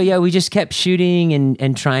 And so, yeah, we just kept shooting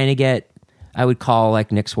and trying to get, I would call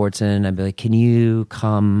like Nick Swartzen. I'd be like, can you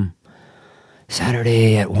come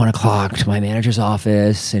Saturday at 1:00 to my manager's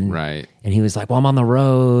office? And, Right. and he was like, well, I'm on the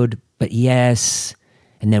road, but yes.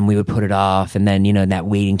 And then we would put it off. And then, in that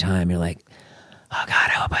waiting time, you're like, oh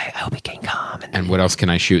God, I hope he can come. And what else can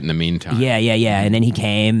I shoot in the meantime? Yeah. And then he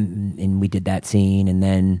came and we did that scene, and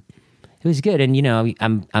then it was good. And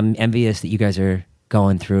I'm envious that you guys are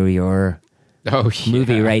going through your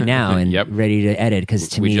movie right now and Yep. ready to edit, because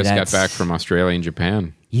to we me just got that's back from Australia and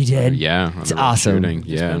Japan. You did? Yeah, It's on the road awesome. shooting.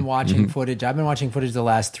 Just Yeah, been watching footage. I've been watching footage the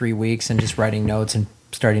last 3 weeks and just writing notes and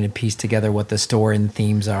starting to piece together what the story and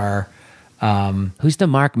themes are. Who's the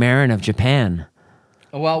Mark Maron of Japan?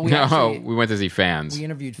 Well, we went to see fans. we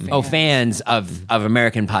interviewed fans. Oh, fans of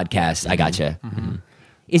American podcasts. I gotcha.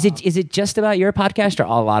 Is it just about your podcast or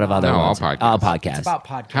a lot of other No, all ones? podcasts. All podcasts. It's about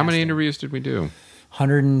podcasting. How many interviews did we do?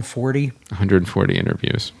 140. 140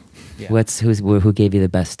 interviews. Yeah. Who gave you the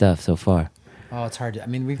best stuff so far? Oh, it's hard to. I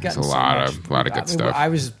mean, we've gotten It's a so lot much. of good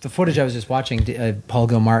stuff. The footage I was just watching. Paul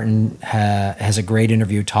Gilmartin has a great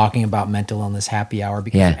interview talking about mental illness happy hour,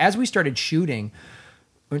 because as we started shooting,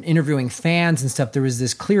 and interviewing fans and stuff, there was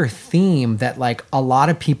this clear theme that like a lot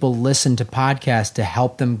of people listen to podcasts to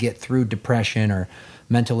help them get through depression or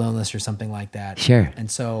mental illness or something like that. Sure. And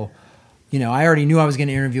so, I already knew I was going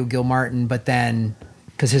to interview Gilmartin, but then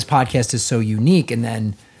because his podcast is so unique, and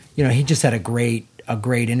then he just had a great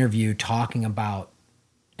interview talking about,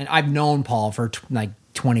 and I've known Paul for like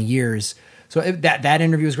 20 years. So that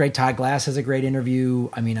interview was great. Todd Glass has a great interview.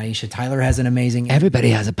 I mean, Aisha Tyler has an amazing. Everybody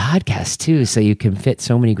has a podcast too, so you can fit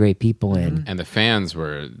so many great people in. And the fans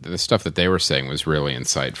the stuff that they were saying was really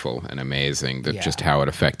insightful and amazing, just how it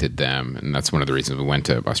affected them. And that's one of the reasons we went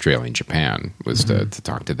to Australia and Japan, was to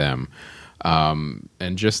talk to them.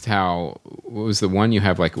 And just how, what was the one you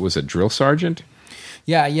have, like, it was a drill sergeant?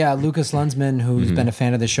 Yeah. Lucas Lunsman, who's been a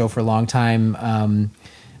fan of the show for a long time.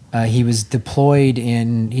 He was deployed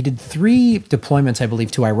he did 3 deployments, I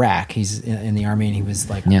believe, to Iraq. He's in the Army, and he was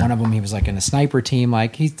like, one of them, he was like in a sniper team,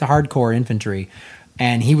 like he's the hardcore infantry.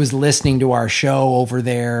 And he was listening to our show over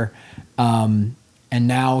there. And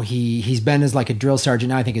now he's been as like a drill sergeant.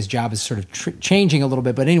 Now I think his job is sort of changing a little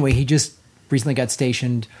bit. But anyway, he just recently got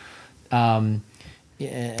stationed at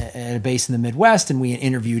a base in the Midwest, and we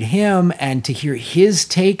interviewed him, and to hear his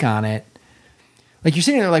take on it. Like you're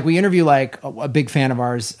sitting there, like we interview like a big fan of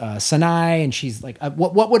ours, Sanai, and she's like,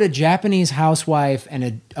 what would a Japanese housewife and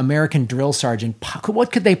an American drill sergeant,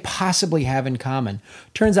 what could they possibly have in common?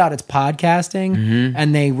 Turns out it's podcasting,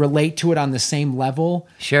 and they relate to it on the same level.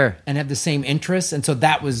 Sure. And have the same interests. And so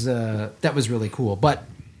that was really cool. But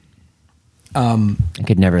I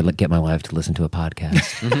could never get my wife to listen to a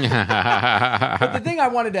podcast. but the thing I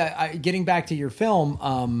wanted to, getting back to your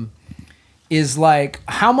film, is like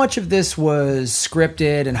how much of this was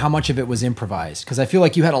scripted and how much of it was improvised? Because I feel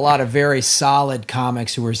like you had a lot of very solid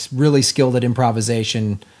comics who were really skilled at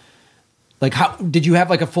improvisation. Like, how did you have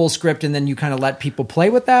like a full script and then you kind of let people play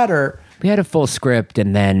with that, or? We had a full script,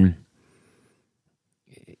 and then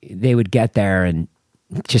they would get there and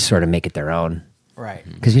just sort of make it their own. Right.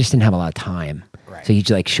 Because we just didn't have a lot of time. Right. So you'd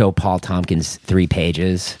like show Paul Tompkins 3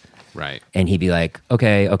 pages. Right. And he'd be like,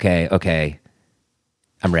 okay,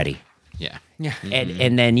 I'm ready. Yeah. Yeah.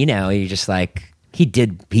 And then, you're just like, he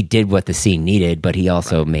did what the scene needed, but he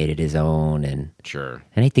also made it his own. And Sure.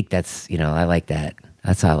 I think that's, I like that.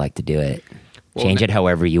 That's how I like to do it. Change it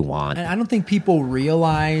however you want. And I don't think people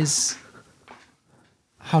realize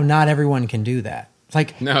how not everyone can do that.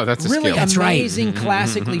 Like, No, that's a really skill. That's right. amazing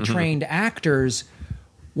classically trained actors.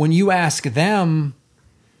 When you ask them,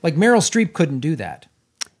 like Meryl Streep couldn't do that.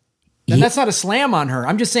 And Yeah. that's not a slam on her.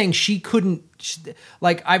 I'm just saying she couldn't.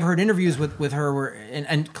 Like, I've heard interviews with her where,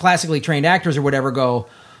 and classically trained actors or whatever go,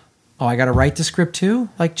 oh, I got to write the script too?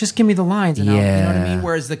 Like, just give me the lines. And you know what I mean?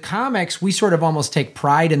 Whereas the comics, we sort of almost take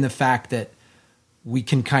pride in the fact that we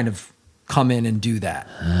can kind of come in and do that.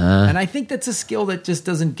 And I think that's a skill that just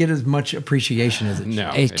doesn't get as much appreciation as it should.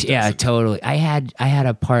 No, Yeah, doesn't. totally. I had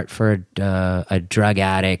a part for a drug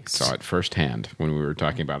addict. Saw it firsthand when we were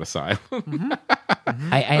talking about Asylum.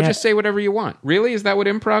 I Just say whatever you want. Really? Is that what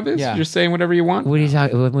improv is? Yeah. You're just saying whatever you want? what are you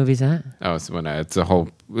talking? What movie is that? Oh, it's a whole.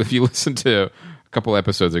 If you listen to a couple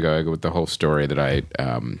episodes ago, I go with the whole story that I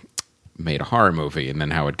made a horror movie and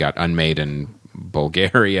then how it got unmade in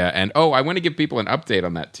Bulgaria. And I want to give people an update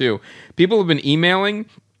on that too. People have been emailing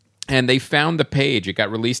and they found the page. It got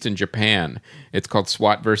released in Japan. It's called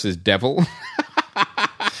SWAT versus Devil.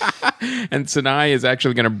 And Sinai is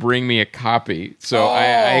actually going to bring me a copy. So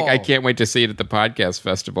I can't wait to see it at the podcast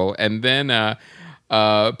festival. And then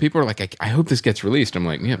people are like, I hope this gets released. I'm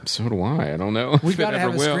like, yeah, so do I. I don't know We if got it to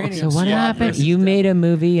ever have a will. screening. So of what SWAT happened? versus You Devil. made a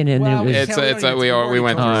movie and then Well, it was. We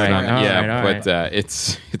went through Right, it on, right, yeah, right. but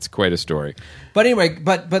it's quite a story. But anyway,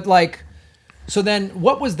 but like, so then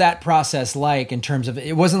what was that process like in terms of,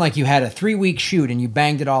 it wasn't like you had a 3-week shoot and you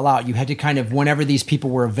banged it all out. You had to kind of, whenever these people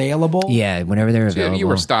were available. Yeah, whenever they're Yeah, available. you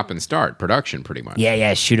were stop and start production pretty much.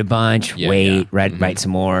 Yeah, shoot a bunch, Yeah, wait, yeah. write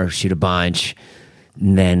some more, shoot a bunch,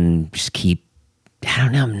 and then just keep. I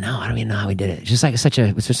don't know. No, I don't even know how we did it. Just like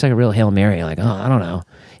it was just like a real Hail Mary. Like, I don't know.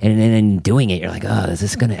 And then doing it, you're like, is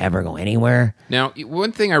this going to ever go anywhere? Now,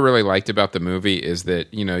 one thing I really liked about the movie is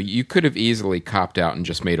that, you could have easily copped out and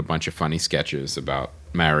just made a bunch of funny sketches about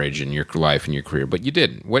marriage and your life and your career, but you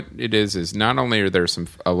didn't. What it is not only are there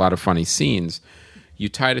a lot of funny scenes, you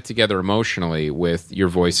tied it together emotionally with your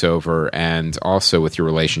voiceover and also with your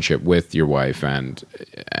relationship with your wife and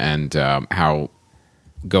how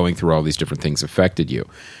going through all these different things affected you.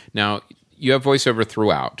 Now, you have voiceover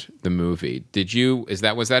throughout the movie. Was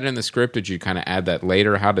that in the script? Did you kind of add that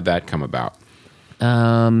later? How did that come about?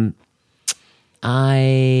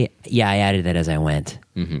 I added that as I went,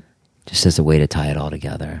 just as a way to tie it all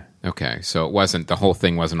together. Okay, so the whole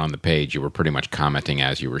thing wasn't on the page. You were pretty much commenting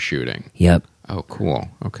as you were shooting. Yep. Oh, cool.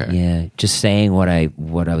 Okay. Yeah, just saying what I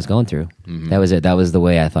was going through. That was it. That was the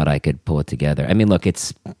way I thought I could pull it together. I mean, look,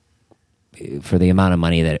 it's for the amount of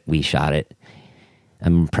money that we shot it.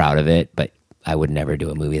 I'm proud of it, but I would never do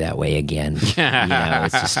a movie that way again. It's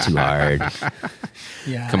just too hard.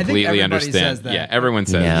 Yeah, Completely I think everybody understand. says that. Yeah, everyone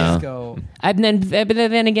says Yeah. that. Go. But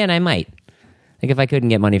then again, I might. Like if I couldn't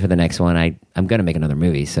get money for the next one, I'm going to make another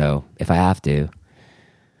movie. So if I have to,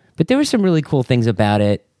 but there were some really cool things about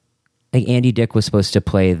it. Like Andy Dick was supposed to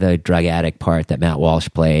play the drug addict part that Matt Walsh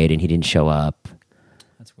played, and he didn't show up.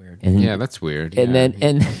 That's weird. And Yeah, that's weird. and Yeah.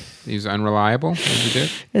 then He was unreliable, as you did?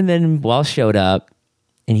 and then Walsh showed up,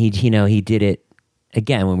 and he did it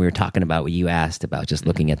again when we were talking about what you asked about, just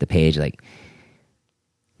looking at the page, like.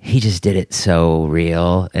 He just did it so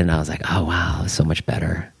real, and I was like, "Oh wow, it's so much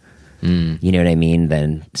better." You know what I mean?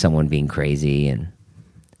 Than someone being crazy, and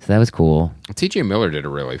so that was cool. T.J. Miller did a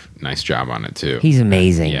really nice job on it, too. He's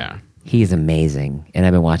amazing. Yeah. He's amazing, and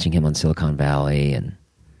I've been watching him on Silicon Valley, and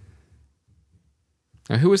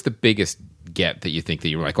Now, who was the biggest get that you think that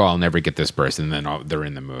you were like, I'll never get this person, and then they're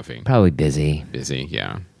in the movie? probably Busy, Busy,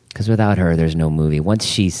 yeah. because without her, there's no movie. Once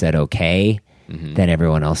she said okay, then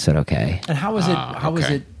everyone else said okay. And how was it? How was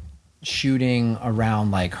okay. it shooting around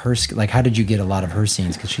like her? Like, how did you get a lot of her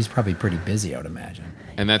scenes? Because she's probably pretty busy, I would imagine.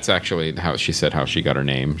 And that's actually how she said how she got her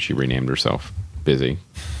name. She renamed herself Busy.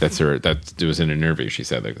 That's her. That it was in an interview. She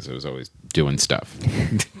said that because it was always doing stuff.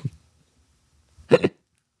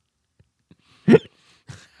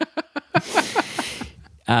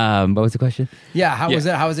 What was the question? Yeah, how was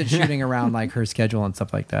it? How was it shooting around like her schedule and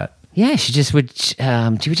stuff like that? Yeah, she would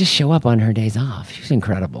just show up on her days off. She was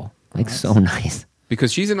incredible, like so nice.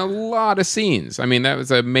 Because she's in a lot of scenes. I mean, that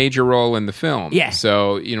was a major role in the film. Yeah.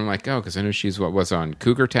 So, like, because I know she's was on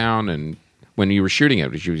Cougar Town, and when you were shooting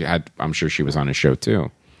it, I'm sure she was on a show too.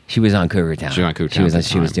 She was on Cougar Town. She was on Cougar Town at the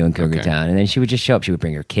She was time. doing Cougar Okay. Town, and then she would just show up. She would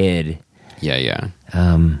bring her kid. Yeah.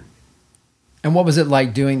 And what was it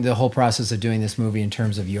like doing the whole process of doing this movie in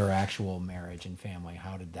terms of your actual marriage and family?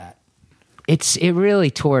 How did that? It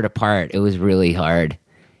really tore it apart. It was really hard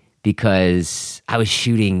because I was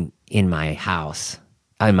shooting in my house,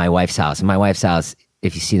 in my wife's house. In my wife's house,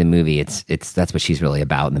 if you see the movie, it's that's what she's really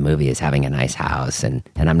about in the movie, is having a nice house, and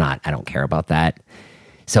I don't care about that.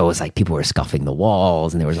 So it was like people were scuffing the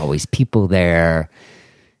walls, and there was always people there.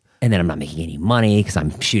 and then I'm not making any money because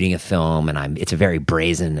I'm shooting a film, and it's a very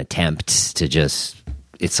brazen attempt to just,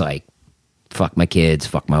 it's like, fuck my kids,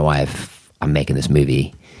 fuck my wife, I'm making this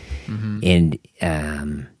movie. And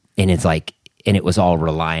it's like, and it was all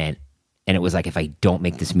reliant, and it was like, if I don't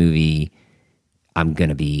make this movie,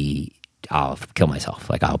 I'll kill myself.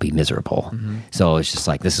 Like, I'll be miserable. So it's just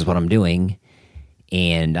like, this is what I'm doing.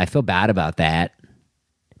 And I feel bad about that.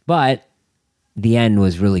 But the end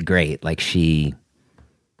was really great. Like, we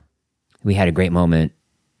had a great moment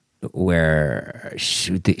where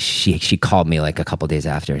she called me like a couple days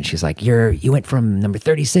after, and she's like, you went from number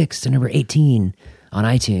 36 to number 18 on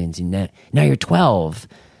iTunes, and now you're 12.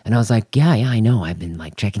 And I was like, yeah, I know. I've been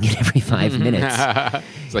like checking it every 5 minutes.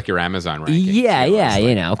 It's like your Amazon ranking. Yeah,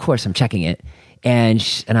 you know, of course I'm checking it. And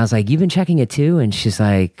I was like, you've been checking it too? And she's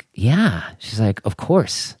like, yeah. She's like, of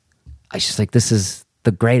course. She's like, this is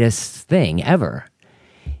the greatest thing ever.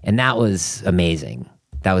 And that was amazing.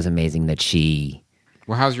 That was amazing that she...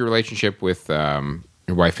 Well, how's your relationship with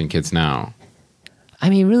your wife and kids now? I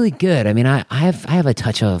mean, really good. I mean, I have a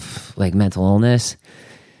touch of like mental illness.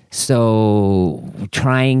 So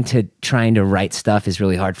trying to write stuff is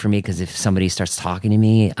really hard for me, because if somebody starts talking to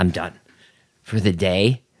me, I'm done for the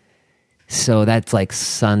day. So that's like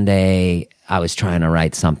Sunday, I was trying to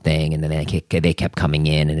write something, and then they kept coming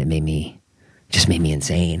in, and it made me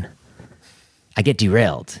insane. I get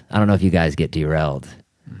derailed. I don't know if you guys get derailed,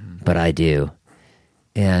 but I do.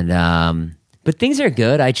 And but things are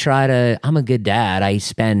good. I'm a good dad. I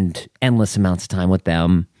spend endless amounts of time with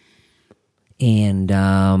them. And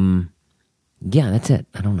yeah, that's it.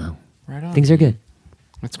 I don't know. Right on. Things are good.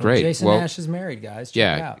 That's great. Jason Nash is married, guys.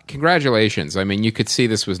 Check it out. Congratulations. I mean, you could see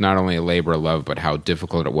this was not only a labor of love, but how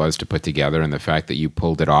difficult it was to put together, and the fact that you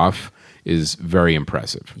pulled it off is very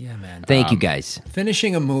impressive. Yeah, man. Thank you, guys.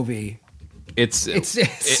 Finishing a movie. It's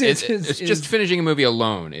just finishing a movie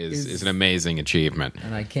alone is an amazing achievement,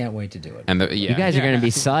 And I can't wait to do it. and You guys are going to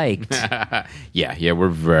be psyched. yeah, we're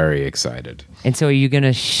very excited. And so are you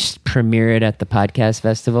going to premiere it at the podcast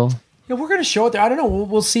festival? Yeah, we're going to show it there. I don't know.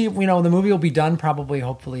 We'll see. You know, the movie will be done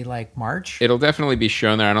hopefully like March. It'll definitely be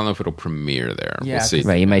shown there. I don't know if it'll premiere there. Yeah, We'll see.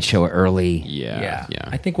 Right, you might show it early. Yeah.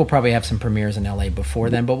 I think we'll probably have some premieres in LA before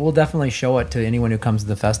then, but we'll definitely show it to anyone who comes to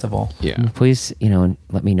the festival. Yeah. Please,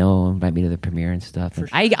 let me know, invite me to the premiere and stuff.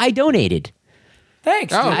 I donated.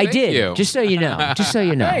 Thanks. Oh, dude. I thank did. you. Just so you know. Just so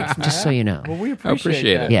you know. Thanks, Just so man. you know. Well, we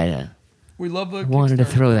appreciate that. it. Yeah. We love the I wanted to Kickstarter.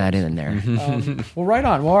 throw that in there. Well, right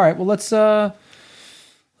on. Well, all right. Well, let's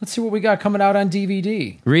see what we got coming out on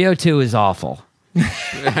DVD. Rio 2 is awful.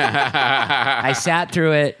 I sat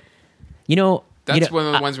through it. That's one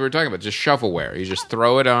of the ones we were talking about. Just shovelware. You just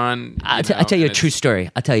throw it on. I'll tell you a true story.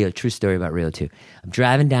 I'll tell you a true story about Rio 2. I'm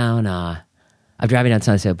driving down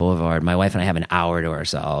Sunset Boulevard. My wife and I have an hour to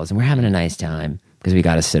ourselves, and we're having a nice time because we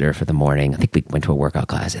got a sitter for the morning. I think we went to a workout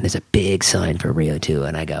class, and there's a big sign for Rio 2.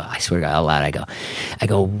 And I swear to God, out loud, I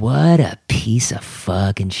go, what a piece of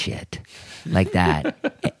fucking shit. Like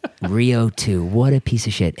that. Rio 2, what a piece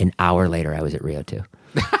of shit. An hour later, I was at Rio 2.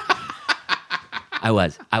 I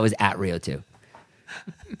was at Rio 2.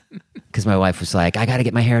 Because my wife was like, I got to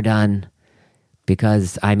get my hair done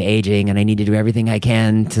because I'm aging and I need to do everything I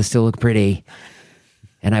can to still look pretty.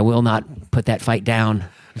 And I will not put that fight down.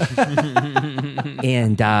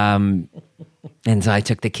 And so I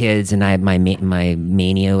took the kids, and my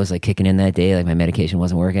mania was like kicking in that day. Like my medication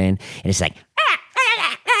wasn't working. And it's like,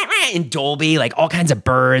 in Dolby, like all kinds of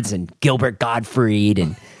birds and Gilbert Gottfried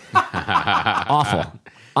and awful,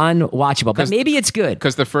 unwatchable. But maybe it's good.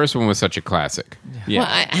 Because the first one was such a classic. Yeah.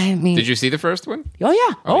 Well, I mean, Did you see the first one? Oh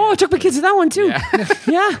yeah. I took my kids to that one too.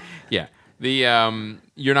 Yeah. Yeah. The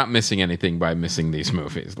you're not missing anything by missing these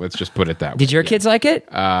movies. Let's just put it that way. Did your kids like it?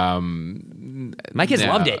 My kids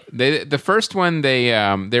No. loved it. The first one they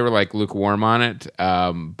were like lukewarm on it,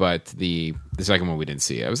 but the second one we didn't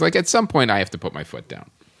see. I was like, at some point I have to put my foot down.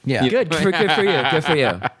 Yeah. Good for you. Good for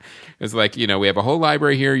you. It's like, we have a whole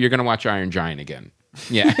library here. You're going to watch Iron Giant again.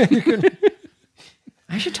 Yeah.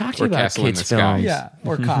 I should talk to Or you about Castle in kids the Sky. films. Yeah.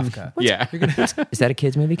 Or Kafka. Yeah. Is that a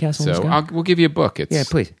kids movie, Castle in the So Sky? we'll give you a book. It's, Yeah,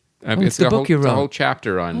 please. It's the a book whole, you it's a wrote. whole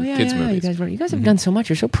chapter on kids movies. You guys have done so much.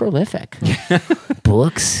 You're so prolific.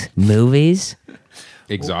 Books, movies.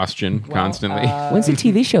 Exhaustion constantly. When's the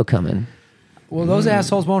TV show coming? Well, those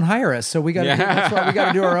assholes won't hire us, so we got to. That's why we got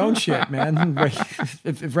to do our own shit, man.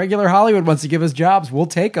 If regular Hollywood wants to give us jobs, we'll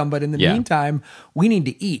take them. But in the meantime, we need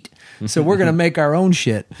to eat, so we're going to make our own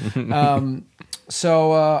shit.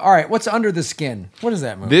 So, all right, what's Under the Skin? What is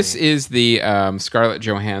that movie? This is the Scarlett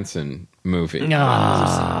Johansson movie. No.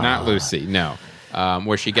 Not Lucy, no.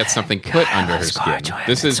 Where she gets something put under her skin. Johansson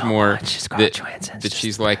This is so more much. Scarlett Johansson's that just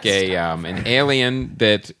she's the like best. an alien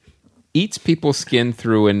that eats people's skin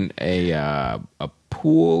through a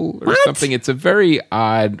pool or something. It's a very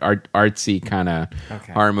odd, artsy kind of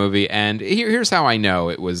horror movie. And here's how I know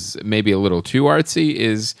it was maybe a little too artsy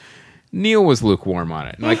is Neil was lukewarm on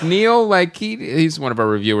it. Like Neil, like he's one of our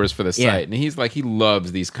reviewers for the site, and he's like he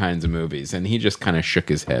loves these kinds of movies, and he just kind of shook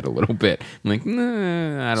his head a little bit. I'm like,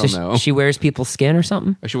 nah, I don't know. She wears people's skin or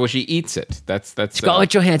something? Well, she eats it. That's Scarlett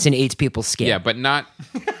Johansson eats people's skin. Yeah, but not.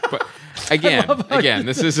 But again,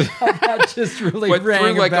 this is That just really but rang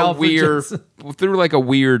through like bell a for weird Jason. through like a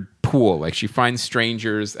weird pool. Like she finds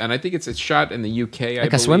strangers, and I think it's shot in the UK. Like I a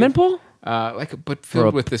believe. swimming pool? But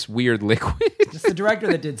filled with this weird liquid. It's the director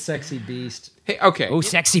that did Sexy Beast, Hey, okay. Oh,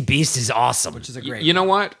 Sexy Beast is awesome. which is a great. You know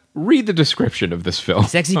what? Read the description of this film.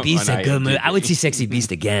 Sexy Beast is on a good movie. IMDb. I would see Sexy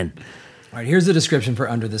Beast again. All right, here's the description for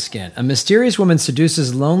Under the Skin. A mysterious woman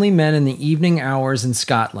seduces lonely men in the evening hours in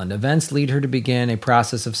Scotland. Events lead her to begin a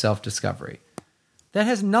process of self-discovery. That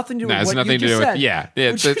has nothing to do with That has what nothing you to just do said.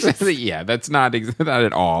 with yeah. That's not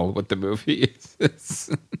at all what the movie is.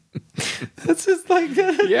 That's just like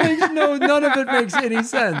that. Yeah. None of it makes any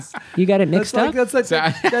sense. You got it mixed up? That's like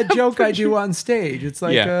that joke I do on stage. It's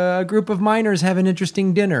like a group of miners have an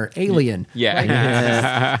interesting dinner. Alien.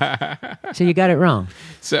 Yeah. So you got it wrong.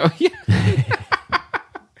 So yeah.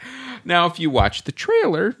 Now, if you watch the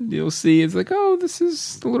trailer, you'll see it's like, oh, this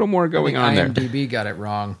is a little more going on there. IMDb got it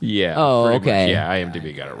wrong. Yeah. Oh, pretty much. okay. Yeah,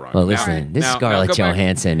 IMDb got it wrong. Well, listen, this Scarlett go back.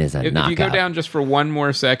 Johansson is a If knockout. you go down just for one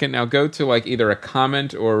more second, now go to like either a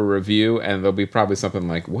comment or a review, and there'll be probably something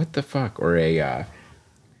like "What the fuck" or a.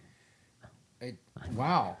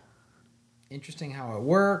 Wow. Interesting how it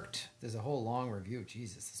worked. There's a whole long review.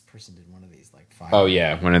 Jesus, this person did one of these like 5. Oh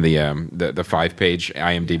yeah, one of the 5-page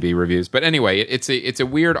IMDb reviews. But anyway, it's a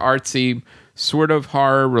weird artsy sort of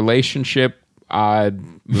horror relationship odd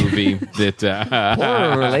movie that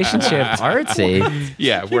Horror relationship artsy.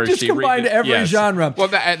 yeah, where just she combined every genre. Well,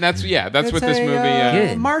 that's It's what this a, movie.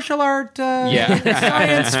 Good. martial art, Yeah.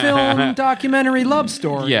 science film, documentary love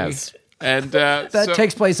story. Yes, and That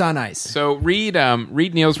takes place on ice. So read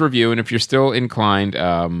Neil's review, and if you're still inclined,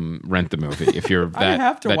 rent the movie. If you're that,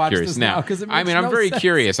 have to that watch curious this now, 'cause it I makes mean, I'm no very sense.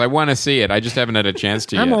 curious. I want to see it. I just haven't had a chance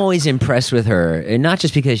to I'm yet. always impressed with her, and not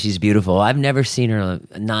just because she's beautiful. I've never seen her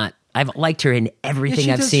not. I've liked her in everything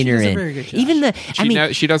Yeah, I've she seen does her a in. very good job. Even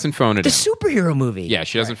the, She doesn't phone it the in. superhero movie. Yeah,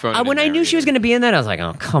 she doesn't phone it in. When I there knew she was either. going to be in that, I was like,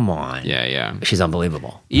 oh, come on. Yeah. She's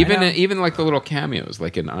unbelievable. Even like the little cameos,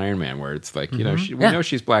 like in Iron Man, where it's like, you know, we know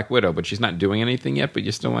she's Black Widow, but she's not doing anything yet, but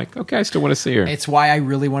you're still like, okay, I still want to see her. It's why I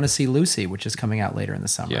really want to see Lucy, which is coming out later in the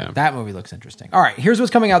summer. Yeah. That movie looks interesting. All right, here's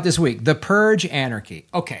what's coming out this week. The Purge Anarchy.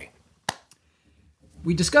 Okay.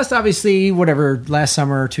 We discussed, obviously, whatever, last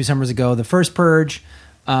summer, 2 summers ago, the first Purge.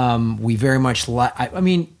 We very much I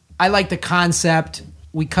mean, I like the concept.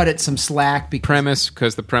 We cut it some slack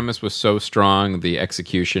because the premise was so strong, the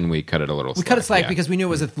execution, we cut it a little slack. we cut it slack yeah. because we knew it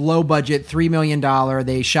was a low budget, $3 million.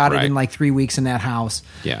 They shot it Right. in like 3 weeks in that house.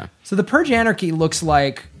 Yeah. So the Purge Anarchy looks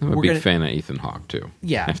like I'm a big fan of Ethan Hawke, too.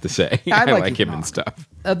 Yeah. I have to say. I I like like Ethan him and Hawke. stuff.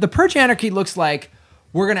 The Purge Anarchy looks like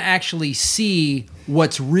we're going to actually see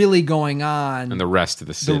what's really going on. And the rest of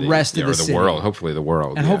the city. rest of or the the city. world. Hopefully the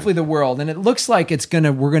world. and yeah. hopefully the world. And it looks like we're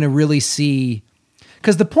going to really see,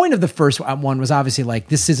 because the point of the first one was obviously like,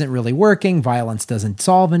 this isn't really working. Violence doesn't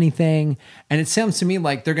solve anything. And it sounds to me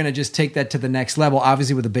like they're going to just take that to the next level,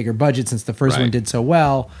 obviously with a bigger budget since the first Right. one did so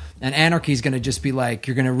well. And Anarchy is going to just be like,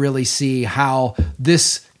 you're going to really see how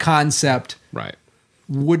this concept Right.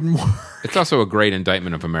 wouldn't work. It's also a great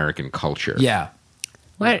indictment of American culture. Yeah.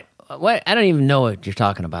 What? I don't even know what you're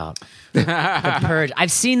talking about. The Purge.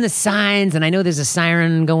 I've seen the signs, and I know there's a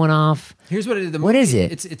siren going off. Here's what it is. What is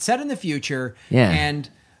it? It's set in the future. Yeah. And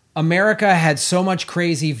America had so much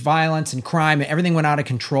crazy violence and crime and everything went out of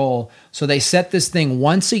control. So they set this thing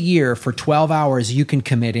once a year for 12 hours. You can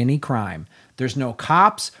commit any crime. There's no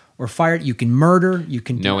cops or fire. You can murder. You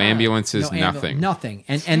can No ambulances, nothing. Nothing.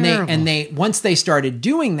 And they once they started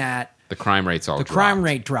doing that, The crime rate's all the dropped. crime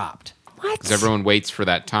rate dropped. What? Because everyone waits for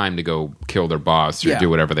that time to go kill their boss or Yeah. do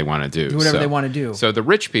whatever they want to do. Do whatever they wanna do. So the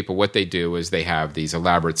rich people, what they do is they have these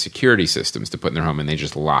elaborate security systems to put in their home, and they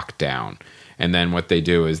just lock down. And then what they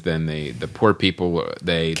do is then the poor people,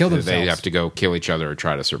 they Kill themselves. have to go kill each other or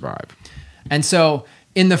try to survive. And so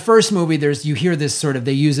in the first movie, you hear this sort of,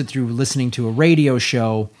 they use it through listening to a radio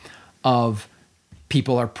show of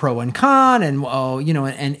people are pro and con, and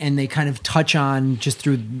and they kind of touch on just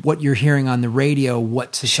through what you're hearing on the radio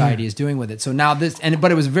what society is doing with it. So now but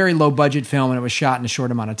it was a very low budget film and it was shot in a short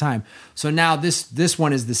amount of time. So now this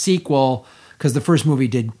one is the sequel because the first movie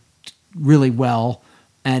did really well,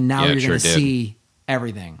 and now Yeah, it you're sure going to did. see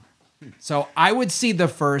everything. So I would see the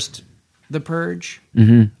first The Purge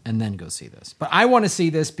and then go see this. But I want to see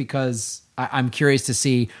this because I'm curious to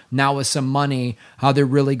see now with some money how they're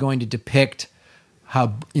really going to depict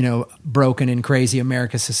how, broken and crazy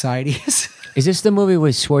America's society is. Is this the movie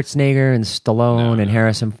with Schwarzenegger and Stallone and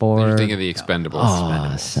Harrison Ford? You're thinking of The Expendables.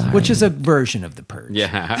 Oh, sorry. Which is a version of The Purge.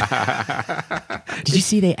 Yeah. Did you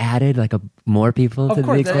see they added more people to Of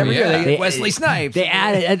course, the every year they They- get Wesley Snipes. They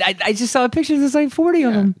added. I just saw pictures. There's like 40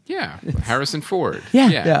 of them. Yeah. Harrison Ford.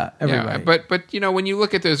 Yeah. Everybody. But when you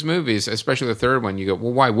look at those movies, especially the third one, you go,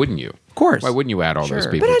 well, why wouldn't you? Of course. Why wouldn't you add all those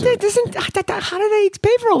people? But to it? it doesn't. How do they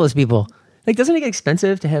pay for all those people? Like, doesn't it get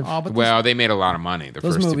expensive to have? Oh, but Well, they made a lot of money. Those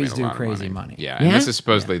first two movies made a do lot of crazy money. Yeah, and Yeah? this is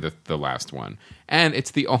supposedly the last one. And it's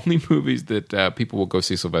the only movies that people will go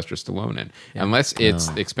see Sylvester Stallone in. Unless it's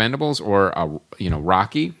Expendables or,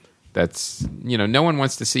 Rocky. That's, no one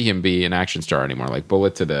wants to see him be an action star anymore. Like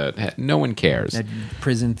Bullet to the Head. No one cares. that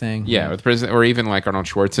prison thing. Yeah, with prison, or even like Arnold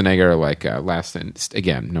Schwarzenegger, like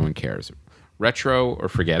again, no one cares. Retro or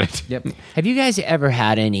forget it. Yep. Have you guys ever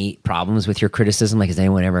had any problems with your criticism? Like, has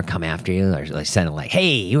anyone ever come after you or like said like,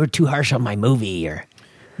 "Hey, you were too harsh on my movie," or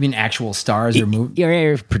I mean, actual stars or movies.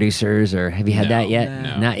 your producers, or have you had that yet?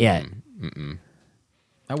 No. Not yet.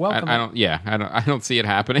 I welcome I it. don't. Yeah, I don't see it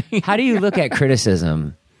happening. How do you look at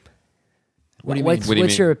criticism? What do you What's mean? you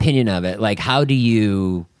what's mean? your opinion of it? Like, how do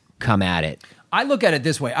you come at it? I look at it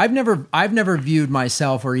this way. I've never viewed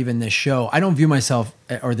myself or even this show. I don't view myself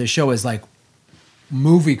or this show as like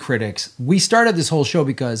movie critics. We started this whole show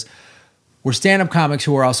because we're stand-up comics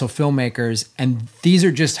who are also filmmakers, and these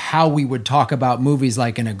are just how we would talk about movies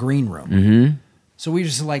like in a green room. Mm-hmm. So we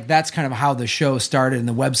just like, that's kind of how the show started and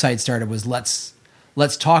the website started, was let's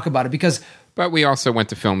talk about it, because But we also went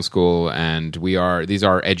to film school, and these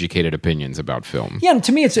are educated opinions about film. yeah, and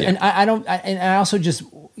to me, and I also just,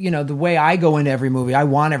 the way I go into every movie, I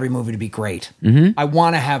want every movie to be great. Mm-hmm. I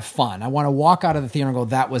want to have fun. I want to walk out of the theater and go,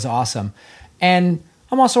 that was awesome. And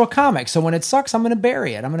I'm also a comic, so when it sucks, I'm going to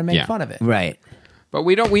bury it. I'm going to make fun of it. Right. But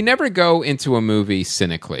we never go into a movie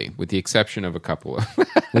cynically, with the exception of a couple of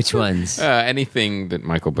Which ones? anything that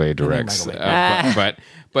Michael Bay directs. Michael Bay.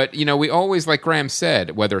 But we always, like Graham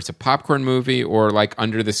said, whether it's a popcorn movie or like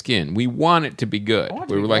Under the Skin, we want it to be good. want it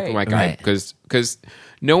to We be were like, great. Right. because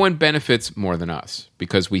no one benefits more than us,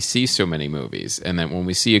 because we see so many movies, and then when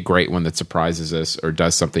we see a great one that surprises us or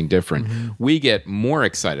does something different, we get more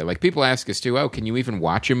excited. Like, people ask us too, can you even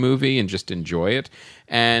watch a movie and just enjoy it?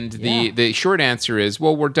 And the short answer is,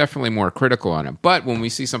 well, we're definitely more critical on it. But when we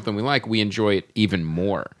see something we like, we enjoy it even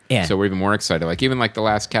more. Yeah. So we're even more excited. Like, even like the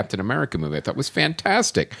last Captain America movie, I thought was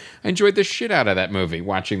fantastic. I enjoyed the shit out of that movie,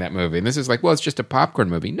 watching that movie. And this is like, well, it's just a popcorn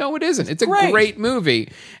movie. No, it isn't. It's a great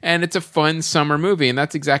movie, and it's a fun summer movie, and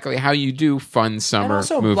that's exactly how you do fun summer And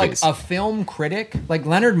also, movies. like a film critic, like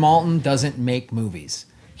Leonard Maltin doesn't make movies.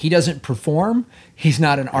 He doesn't perform. He's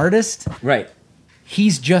not an artist. Right.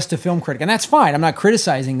 He's just a film critic, and that's fine. I'm not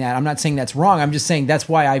criticizing that. I'm not saying that's wrong. I'm just saying that's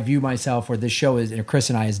why I view myself, or this show is, Chris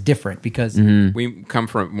and I, is different, because we come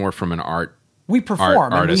more from an art. we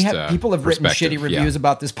perform, and we artist, have people have written perspective, shitty reviews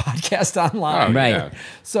about this podcast online. Oh, Right. yeah.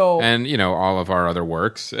 So And all of our other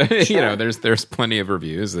works, there's plenty of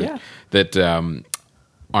reviews that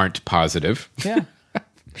aren't positive. yeah.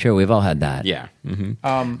 Sure, we've all had that. Yeah.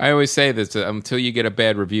 I always say that until you get a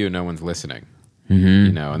bad review, no one's listening.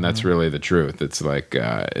 And that's really the truth. It's like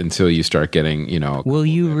until you start getting, Will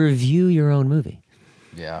you review your own movie?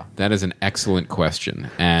 Yeah. That is an excellent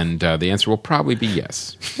question, and the answer will probably be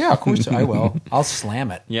yes. Yeah, of course I will. I'll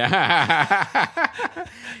slam it. Yeah.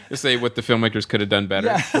 Just say what the filmmakers could have done better.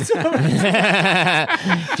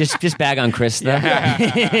 Just bag on Chris though. Oh,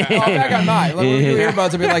 back on mine. Let me hear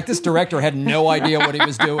about to be like, this director had no idea what he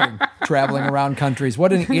was doing, traveling around countries.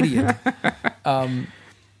 What an idiot.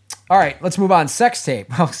 All right, let's move on. Sex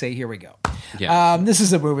tape. I'll say, here we go. Yeah. This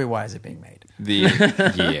is a movie. Why is it being made? It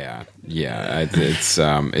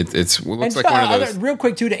looks like one of those. Real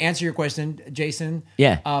quick, too, to answer your question, Jason.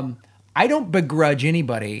 Yeah. I don't begrudge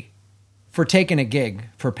anybody for taking a gig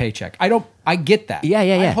for a paycheck. I get that. Yeah.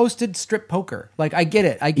 I hosted strip poker. Like, I get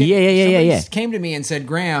it. Yeah. Somebody came to me and said,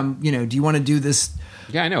 Graham, do you want to do this?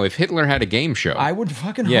 Yeah, I know. If Hitler had a game show, I would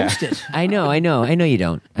fucking Yeah. host it. I know you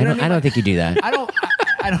don't. I don't think you do that.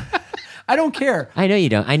 I don't care. I know you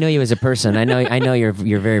don't. I know you as a person. I know you're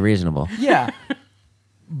very reasonable. Yeah.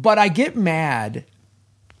 But I get mad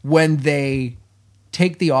when they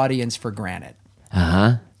take the audience for granted.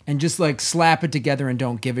 Uh-huh. And just like slap it together and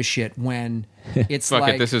don't give a shit when it's fuck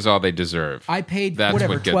like, it, this is all they deserve. I paid That's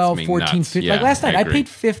whatever, what gets 12, me 14, nuts. 15. Yeah, like last night, I agree. paid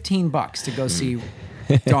 $15 to go see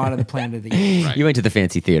Dawn of the Planet of the Apes. Right. You went to the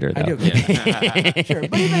fancy theater, though. I do. Sure.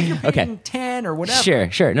 But even if you're paying 10 or whatever.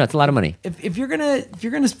 Sure. No, it's a lot of money. If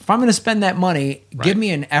I'm gonna spend that money, give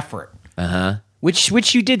me an effort.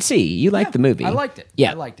 Which you did see. You liked the movie. I liked it.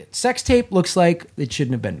 Yeah. I liked it. Sex tape looks like it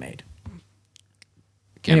shouldn't have been made.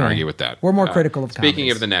 Can't Anyway, argue with that. we're more critical of Speaking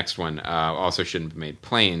comedies. of the next one, also shouldn't have made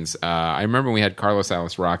Planes. I remember when we had Carlos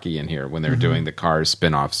Alazraqui in here when they were doing the Cars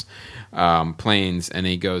spin-offs, Planes, and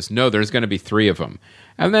he goes, no, there's going to be 3 of them.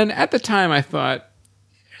 And then at the time I thought,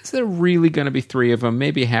 is there really going to be 3 of them?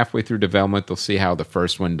 Maybe halfway through development they'll see how the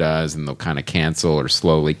first one does and they'll kind of cancel or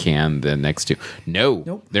slowly can the next 2.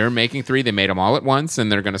 No, They're making 3. They made them all at once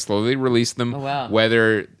and they're going to slowly release them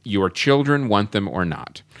whether your children want them or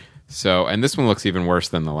not. So, and this one looks even worse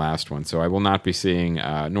than the last one. So I will not be seeing,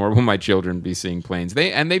 nor will my children be seeing Planes.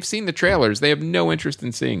 They've seen the trailers. They have no interest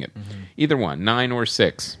in seeing it. Either one, 9 or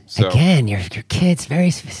 6. So Again, your kid's very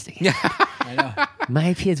sophisticated. I know.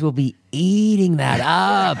 My kids will be eating that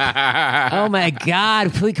up. Oh my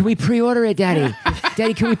God! Please, can we pre-order it, Daddy?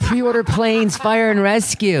 Daddy, can we pre-order Planes, Fire and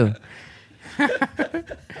Rescue? now,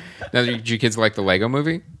 did your kids like the Lego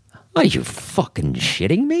Movie? Are you fucking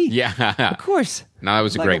shitting me? Yeah, Of course. No, that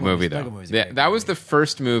was a Lego great movies- movie, though. Lego movies are Yeah, great that was the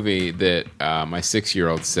first movie that my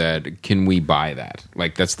 6-year-old said, "Can we buy that?"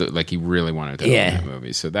 Like he really wanted to own that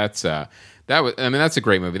movie. So that's that's a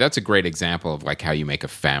great movie. That's a great example of like how you make a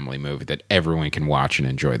family movie that everyone can watch and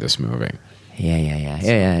enjoy this movie.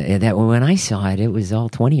 Yeah. That when I saw it, it was all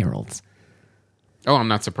 20-year-olds. Oh, I'm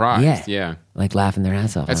not surprised. Yeah. Like laughing their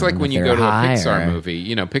ass off. That's I don't like know when if you they're go to a high Pixar or- movie.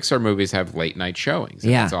 You know, Pixar movies have late night showings.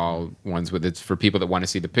 Yeah. It's all ones with it's for people that want to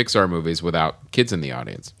see the Pixar movies without kids in the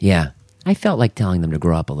audience. Yeah. I felt like telling them to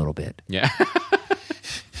grow up a little bit. Yeah.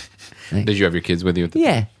 Did you have your kids with you at the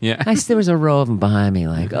Yeah. Yeah. There was a row of them behind me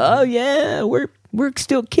like, oh yeah, we're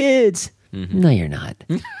still kids. No, you're not.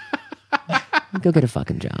 Go get a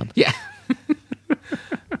fucking job. Yeah.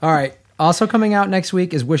 All right. Also coming out next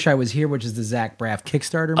week is Wish I Was Here, which is the Zach Braff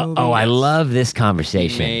Kickstarter movie. Oh, I love this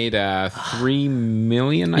conversation. Made $3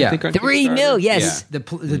 million, I Yeah. think. On 3 Kickstarter. mil, yes. Yeah.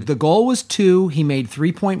 The goal was 2. He made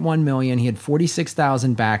 3.1 million. He had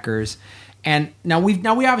 46,000 backers. And now we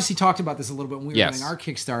obviously talked about this a little bit when we were Yes. doing our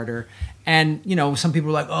Kickstarter. And some people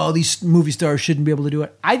were like, "Oh, these movie stars shouldn't be able to do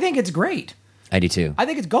it." I think it's great. I do too. I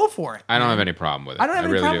think it's go for it. I don't have any problem with it. I don't have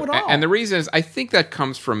any problem at all. And the reason is, I think that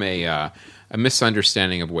comes from a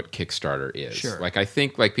misunderstanding of what Kickstarter is. Sure. Like, I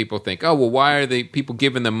think people think, oh, well, why are they people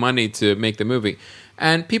giving them money to make the movie?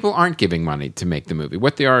 And people aren't giving money to make the movie.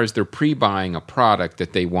 What they are is they're pre-buying a product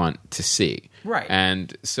that they want to see. Right.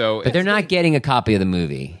 And so, But they're not getting a copy of the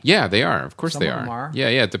movie. Yeah, they are. Of course, Some they of them are. Yeah.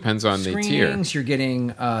 It depends on the tier. Screenings, you're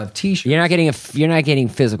getting T-shirts. You're not getting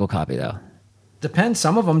physical copy though. Depends.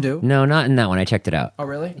 Some of them do. No, not in that one. I checked it out. Oh,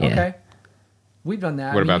 really? Yeah. Okay. We've done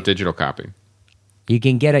that. What about digital copy? You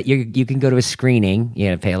can get it. You can go to a screening. You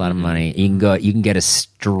got to pay a lot of money. You can get a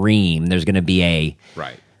stream. There's going to be a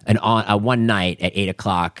one night at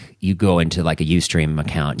 8:00. You go into like a UStream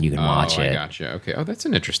account and you can watch I it. gotcha. Okay. Oh, that's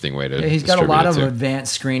an interesting way to. Yeah, he's got a lot of distribute it, too.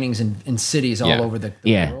 advanced scrings in cities all over the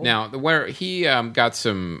world. Now, where he got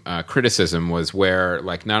some criticism was where,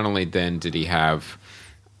 like, not only then did he have,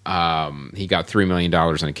 he got $3 million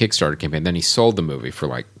on a Kickstarter campaign, then he sold the movie for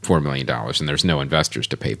like $4 million, and there's no investors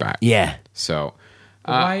to pay back. Yeah. So.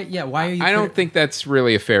 Why are you? I don't think that's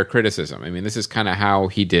really a fair criticism. I mean, this is kind of how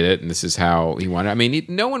he did it, and this is how he wanted. I mean,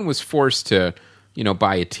 no one was forced to,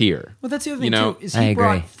 buy a tier. Well, that's the other thing too. Is I he agree.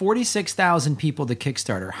 brought 46,000 people to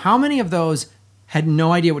Kickstarter. How many of those had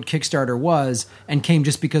no idea what Kickstarter was and came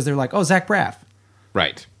just because they're like, "Oh, Zach Braff,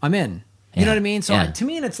 Right. I'm in." You know what I mean? So Yeah. to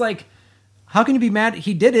me, it's like, how can you be mad?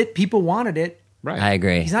 He did it. People wanted it. Right. I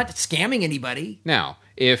agree. He's not scamming anybody. Now,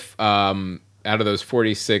 if out of those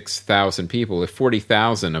 46,000 people, if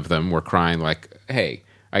 40,000 of them were crying like, "Hey,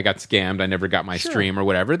 I got scammed. I never got my stream or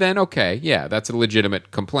whatever," then okay, yeah, that's a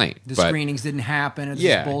legitimate complaint. The But screenings didn't happen. It's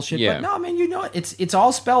Yeah, bullshit. yeah. But no, I mean, it's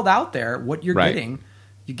all spelled out there what you're Right. getting.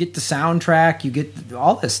 You get the soundtrack. You get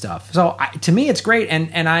all this stuff. So to me, it's great.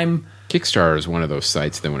 And I'm Kickstarter is one of those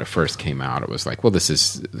sites that when it first came out, it was like, well, this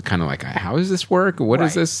is kind of like, how does this work? What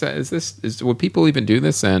is Right. this? Would people even do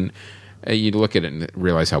this? And you look at it and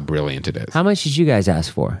realize how brilliant it is. How much did you guys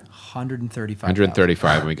ask for? 135.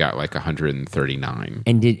 135, and we got like 139.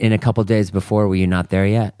 And in a couple days before, were you not there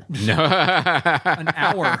yet? An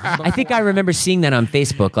hour. I think I remember seeing that on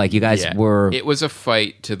Facebook. Like you guys Yeah. were. It was a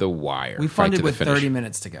fight to the wire. We fight funded to the with finish. 30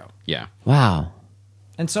 minutes to go. Yeah. Wow.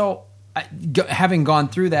 And so, having gone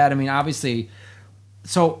through that, I mean, obviously,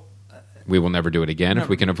 so We will never do it again if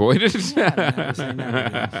we can avoid it. never say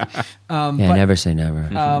never. Yeah, never say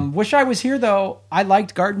never. Wish I Was Here, though. I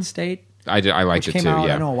liked Garden State. I liked it came too. out,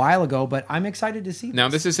 Yeah. I know, a while ago, but I'm excited to see Now,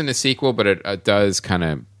 this isn't a sequel, but it does kind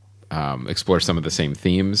of explore some of the same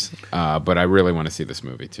themes. But I really want to see this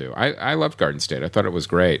movie too. I loved Garden State. I thought it was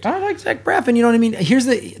great. I like Zach Braff, you know what I mean? Here's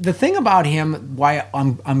the thing about him, why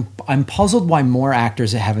I'm puzzled why more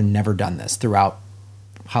actors have never done this throughout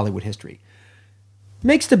Hollywood history.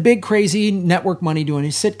 Makes the big crazy network money doing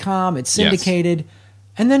his sitcom, it's syndicated,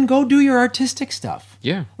 and then go do your artistic stuff.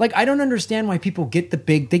 Yeah. Like, I don't understand why people get the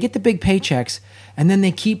big paychecks and then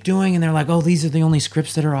they keep doing and they're like, oh, these are the only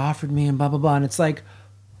scripts that are offered me and blah blah blah. And it's like,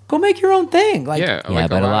 go make your own thing. Like, Yeah, Yeah,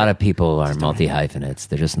 but a lot of people are multi-hyphenates.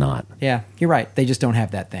 They're just not. yeah, you're right. They just don't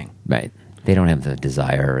have that thing. Right. They don't have the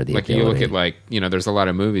desire or the Like ability. you look at there's a lot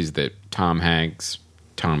of movies that Tom Hanks,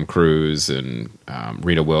 Tom Cruise, and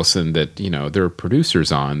Rita Wilson that they're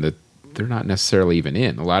producers on that they're not necessarily even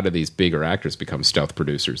in. A lot of these bigger actors become stealth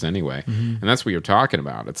producers anyway, and that's what you're talking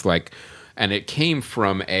about. It's like, and it came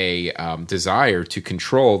from a desire to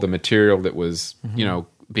control the material that was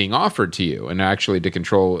being offered to you, and actually to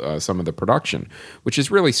control some of the production, which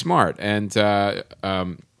is really smart. And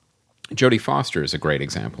Jodie Foster is a great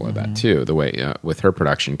example of that too, the way with her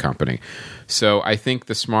production company. So I think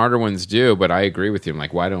the smarter ones do, but I agree with you. I'm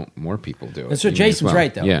like, why don't more people do it? That's what as Jason's well?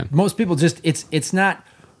 right, though. Yeah. Most people just, it's not,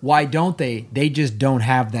 why don't they? They just don't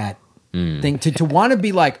have that thing to want to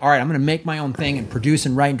be like, all right, I'm going to make my own thing and produce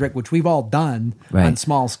and write and direct, which we've all done Right. on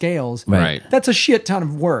small scales. Right. That's a shit ton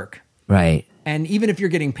of work. Right. And even if you're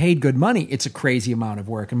getting paid good money, it's a crazy amount of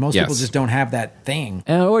work. And most Yes. people just don't have that thing.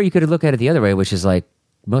 Or you could look at it the other way, which is like,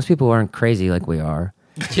 most people aren't crazy like we are.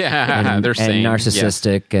 Yeah, they're and sane.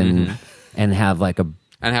 narcissistic and have like a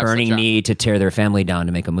And have burning such a- need to tear their family down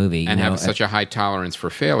to make a movie. and you know? have such a high tolerance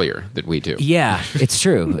for failure that we do. Yeah, it's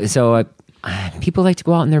true. So people like to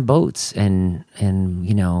go out in their boats and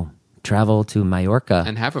travel to Mallorca.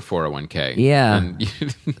 And have a 401k. Yeah. And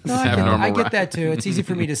No, have a normal I get ride. that too. It's easy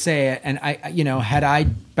for me to say it. And had I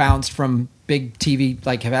bounced from big TV,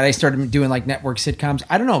 like had I started doing like network sitcoms,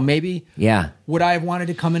 I don't know, maybe Yeah, would I have wanted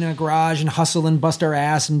to come in a garage and hustle and bust our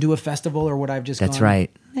ass and do a festival, or would I have just that's gone,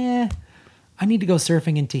 right. I need to go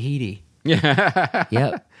surfing in Tahiti.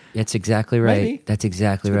 Yep, that's exactly right. Maybe. That's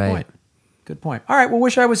exactly Good right. point. Good point. All right, well,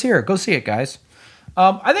 wish I was here. Go see it, guys.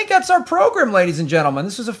 I think that's our program, ladies and gentlemen.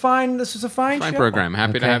 This was a fine Fine show. program.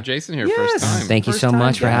 Happy to Okay. have Jason here Yes. first time. Thank you First so time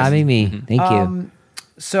much for guest. having me. Thank you.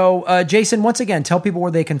 So, Jason, once again, tell people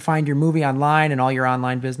where they can find your movie online and all your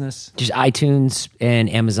online business. Just iTunes and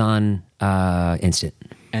Amazon Instant.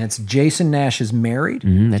 And it's Jason Nash is Married.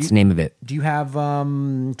 That's the name of it. Do you have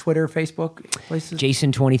Twitter, Facebook, places?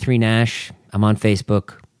 Jason23 Nash. I'm on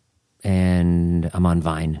Facebook. And I'm on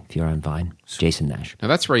Vine, if you're on Vine. Jason Nash. Now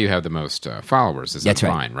that's where you have the most followers. Is That's that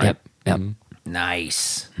right. fine, right? Yep.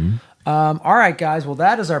 Nice. All right, guys. Well,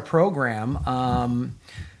 that is our program.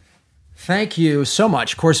 Thank you so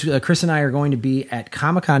much. Of course, Chris and I are going to be at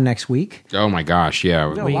Comic-Con next week. Oh my gosh,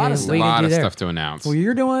 yeah. got a lot of stuff. What are you gonna do there? Stuff to announce. Well,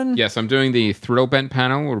 you're doing... Yes, I'm doing the Thrill Bent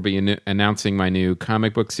panel. We'll be announcing my new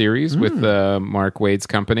comic book series with Mark Wade's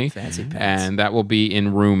company. Fancy pants. And that will be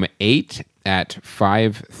in room 8 at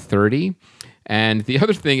 5:30. And the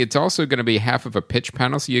other thing, it's also going to be half of a pitch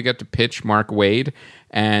panel, so you get to pitch Mark Wade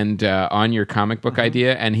and on your comic book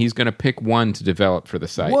idea, and he's going to pick one to develop for the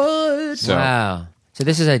site. What? So, Wow. So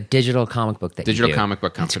this is a digital comic book that Digital you do. comic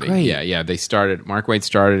book company. great. Yeah. They started. Mark Waid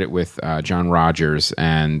started it with John Rogers,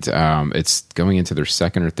 and it's going into their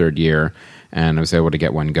second or third year. And I was able to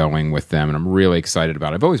get one going with them, and I'm really excited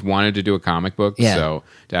about it. I've always wanted to do a comic book, Yeah. so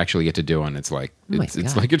to actually get to do one, it's like my it's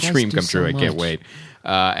God, like a you guys dream do come so true. I can't much. wait.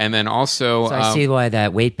 And then also, So I see why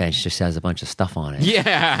that weight bench just has a bunch of stuff on it.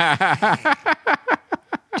 yeah,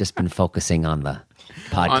 Just been focusing on the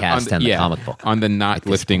podcast and the comic book. on the not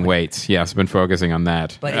lifting weights. Yes, I've been focusing on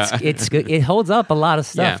that. But it's good. It holds up a lot of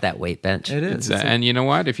stuff, Yeah. that weight bench. It is. And you know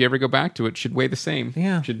what? If you ever go back to it, it should weigh the same.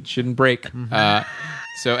 Yeah. Shouldn't break.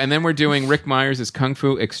 So, and then we're doing Rick Myers' Kung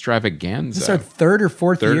Fu Extravaganza. This is our third or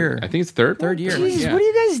fourth year. I think it's third. Third year. Jeez, Yeah. what do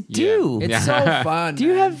you guys do? Yeah. It's so fun. Do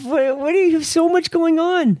you man. have what do you have so much going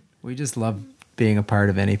on? We just love being a part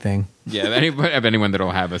of anything. Yeah, have anyone that'll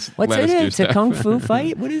have us. What's let in us do it? It's a stuff. kung fu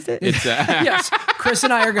fight. What is it? It's Yes, Chris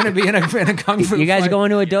and I are going to be in a kung fu. you guys fight. going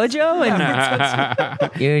to a dojo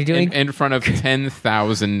and you're doing in front of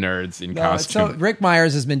 10,000 nerds in So costume. Rick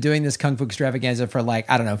Myers has been doing this Kung Fu Extravaganza for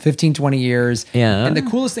 15, 20 years. Yeah. And the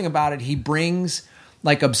coolest thing about it, he brings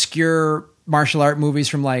like obscure martial art movies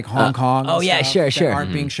from like Hong Kong. oh, and yeah, stuff sure, that sure.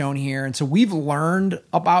 aren't being shown here. And so we've learned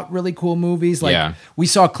about really cool movies. Like Yeah. we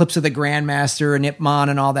saw clips of the Grandmaster and Ip Man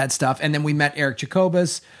and all that stuff. And then we met Eric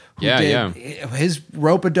Jacobus, who did his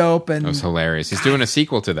Rope-a-Dope. And That was hilarious. He's doing a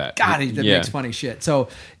sequel to that. God, he makes funny shit. So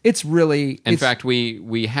it's really... In fact,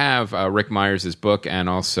 we have Rick Myers' book and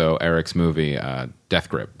also Eric's movie, Death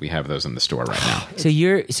Grip. We have those in the store right now. So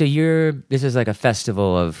you're this is like a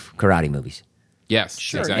festival of karate movies, Yes,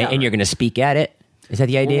 exactly. and you're going to speak at it. Is that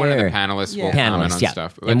the idea? One of the or- panelists will Yeah. comment on Panelists, yeah.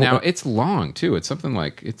 stuff. But And now we'll- it's long too. It's something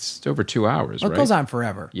like it's over 2 hours, It right? goes on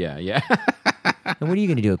forever. Yeah, yeah. And what are you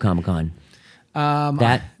going to do at Comic Con?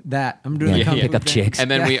 That. I'm doing Yeah, the pick up thing. chicks. And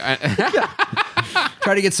then we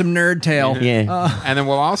Try to get some nerd tail. Yeah, and then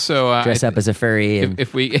we'll also dress up as a furry. And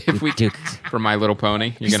if we do- for My Little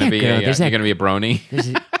Pony, you're There's gonna that be girl- a, there's you're that- gonna be a brony. there's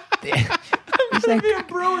a- there's that- Be a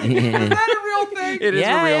brony. Is that a real thing? It is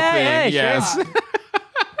Yeah, a real yeah, thing. yeah, Yes. sure.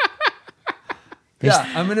 Yeah,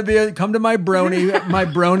 I'm gonna come to my brony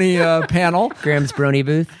panel. Graham's Brony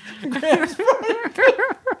booth.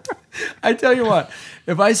 I tell you what,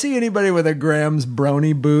 if I see anybody with a Graham's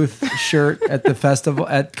Brony booth shirt at the festival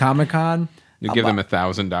at Comic-Con, You give them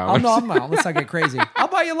 $1,000. oh no, let's not get crazy. I'll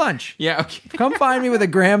buy you lunch. Yeah. Okay. Come find me with a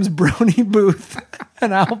Graham's Brony booth,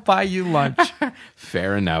 and I'll buy you lunch.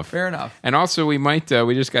 Fair enough. Fair enough. And also, we might.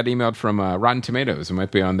 We just got emailed from Rotten Tomatoes. It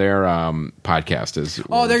might be on their podcast.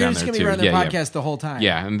 Oh, they're down just there, gonna be too. running their Yeah, podcast the whole time.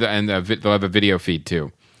 Yeah, and they'll have a video feed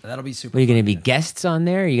too. That'll be super. What, are you going to be guests on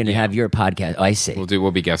there? Or are you going to have your podcast? Oh, I see. We'll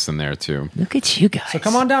be guests in there too. Look at you guys. So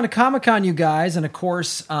come on down to Comic-Con, you guys. And of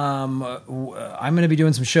course, I'm going to be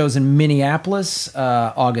doing some shows in Minneapolis,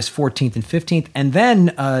 August 14th and 15th. And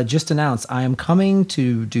then just announced, I am coming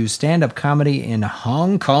to do stand-up comedy in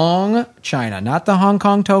Hong Kong, China. Not the Hong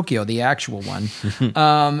Kong, Tokyo, the actual one.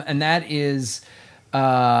 And that is the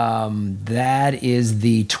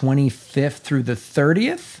 25th through the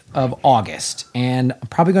 30th of August. And I'm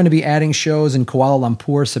probably going to be adding shows in Kuala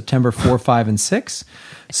Lumpur, September 4, 5, and 6.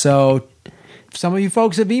 So some of you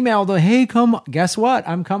folks have emailed, hey, guess what?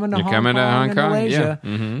 I'm coming to You're Hong coming to Kong Hong and Kong? Malaysia. Yeah.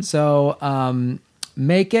 Mm-hmm. So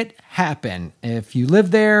make it happen. If you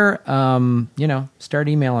live there, start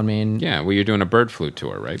emailing me. And Yeah. Well, you're doing a bird flu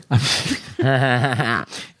tour, right?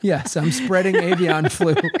 yes, I'm spreading avian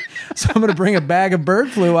flu. So I'm going to bring a bag of bird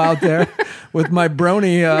flu out there with my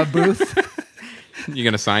brony booth. You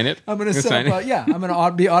gonna sign it? I'm going to You set sign up, I'm going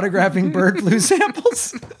to be autographing bird flu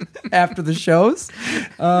samples after the shows.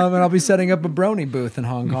 And I'll be setting up a brony booth in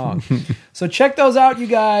Hong Kong. So check those out, you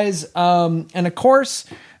guys. And of course,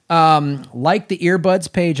 like the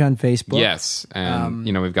Earbuds page on Facebook. Yes, and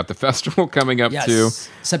we've got the festival coming up Yes. too.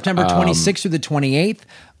 September 26th through the 28th.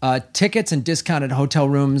 Tickets and discounted hotel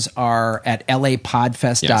rooms are at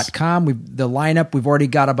lapodfest.com. The lineup, we've already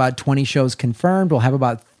got about 20 shows confirmed. We'll have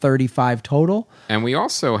about 35 total. And we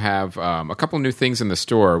also have a couple new things in the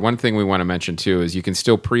store. One thing we want to mention too is you can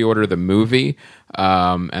still pre-order the movie,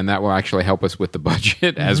 and that will actually help us with the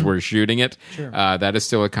budget as we're shooting it. Sure. That is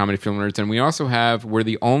still at Comedy Film Nerds. And we also we're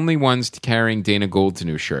the only ones carrying Dana Gould's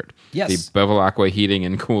new shirt. Yes. The Bevilacqua Heating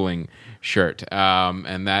and Cooling shirt.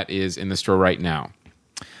 And that is in the store right now.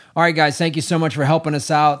 All right, guys, thank you so much for helping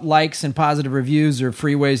us out. Likes and positive reviews are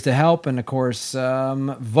free ways to help. And, of course,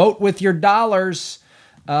 vote with your dollars.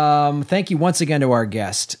 Thank you once again to our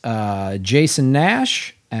guest, Jason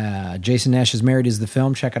Nash. Jason Nash is Married is the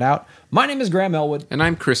Film. Check it out. My name is Graham Elwood. And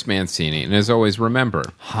I'm Chris Mancini. And as always, remember,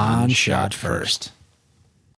 Han shot first.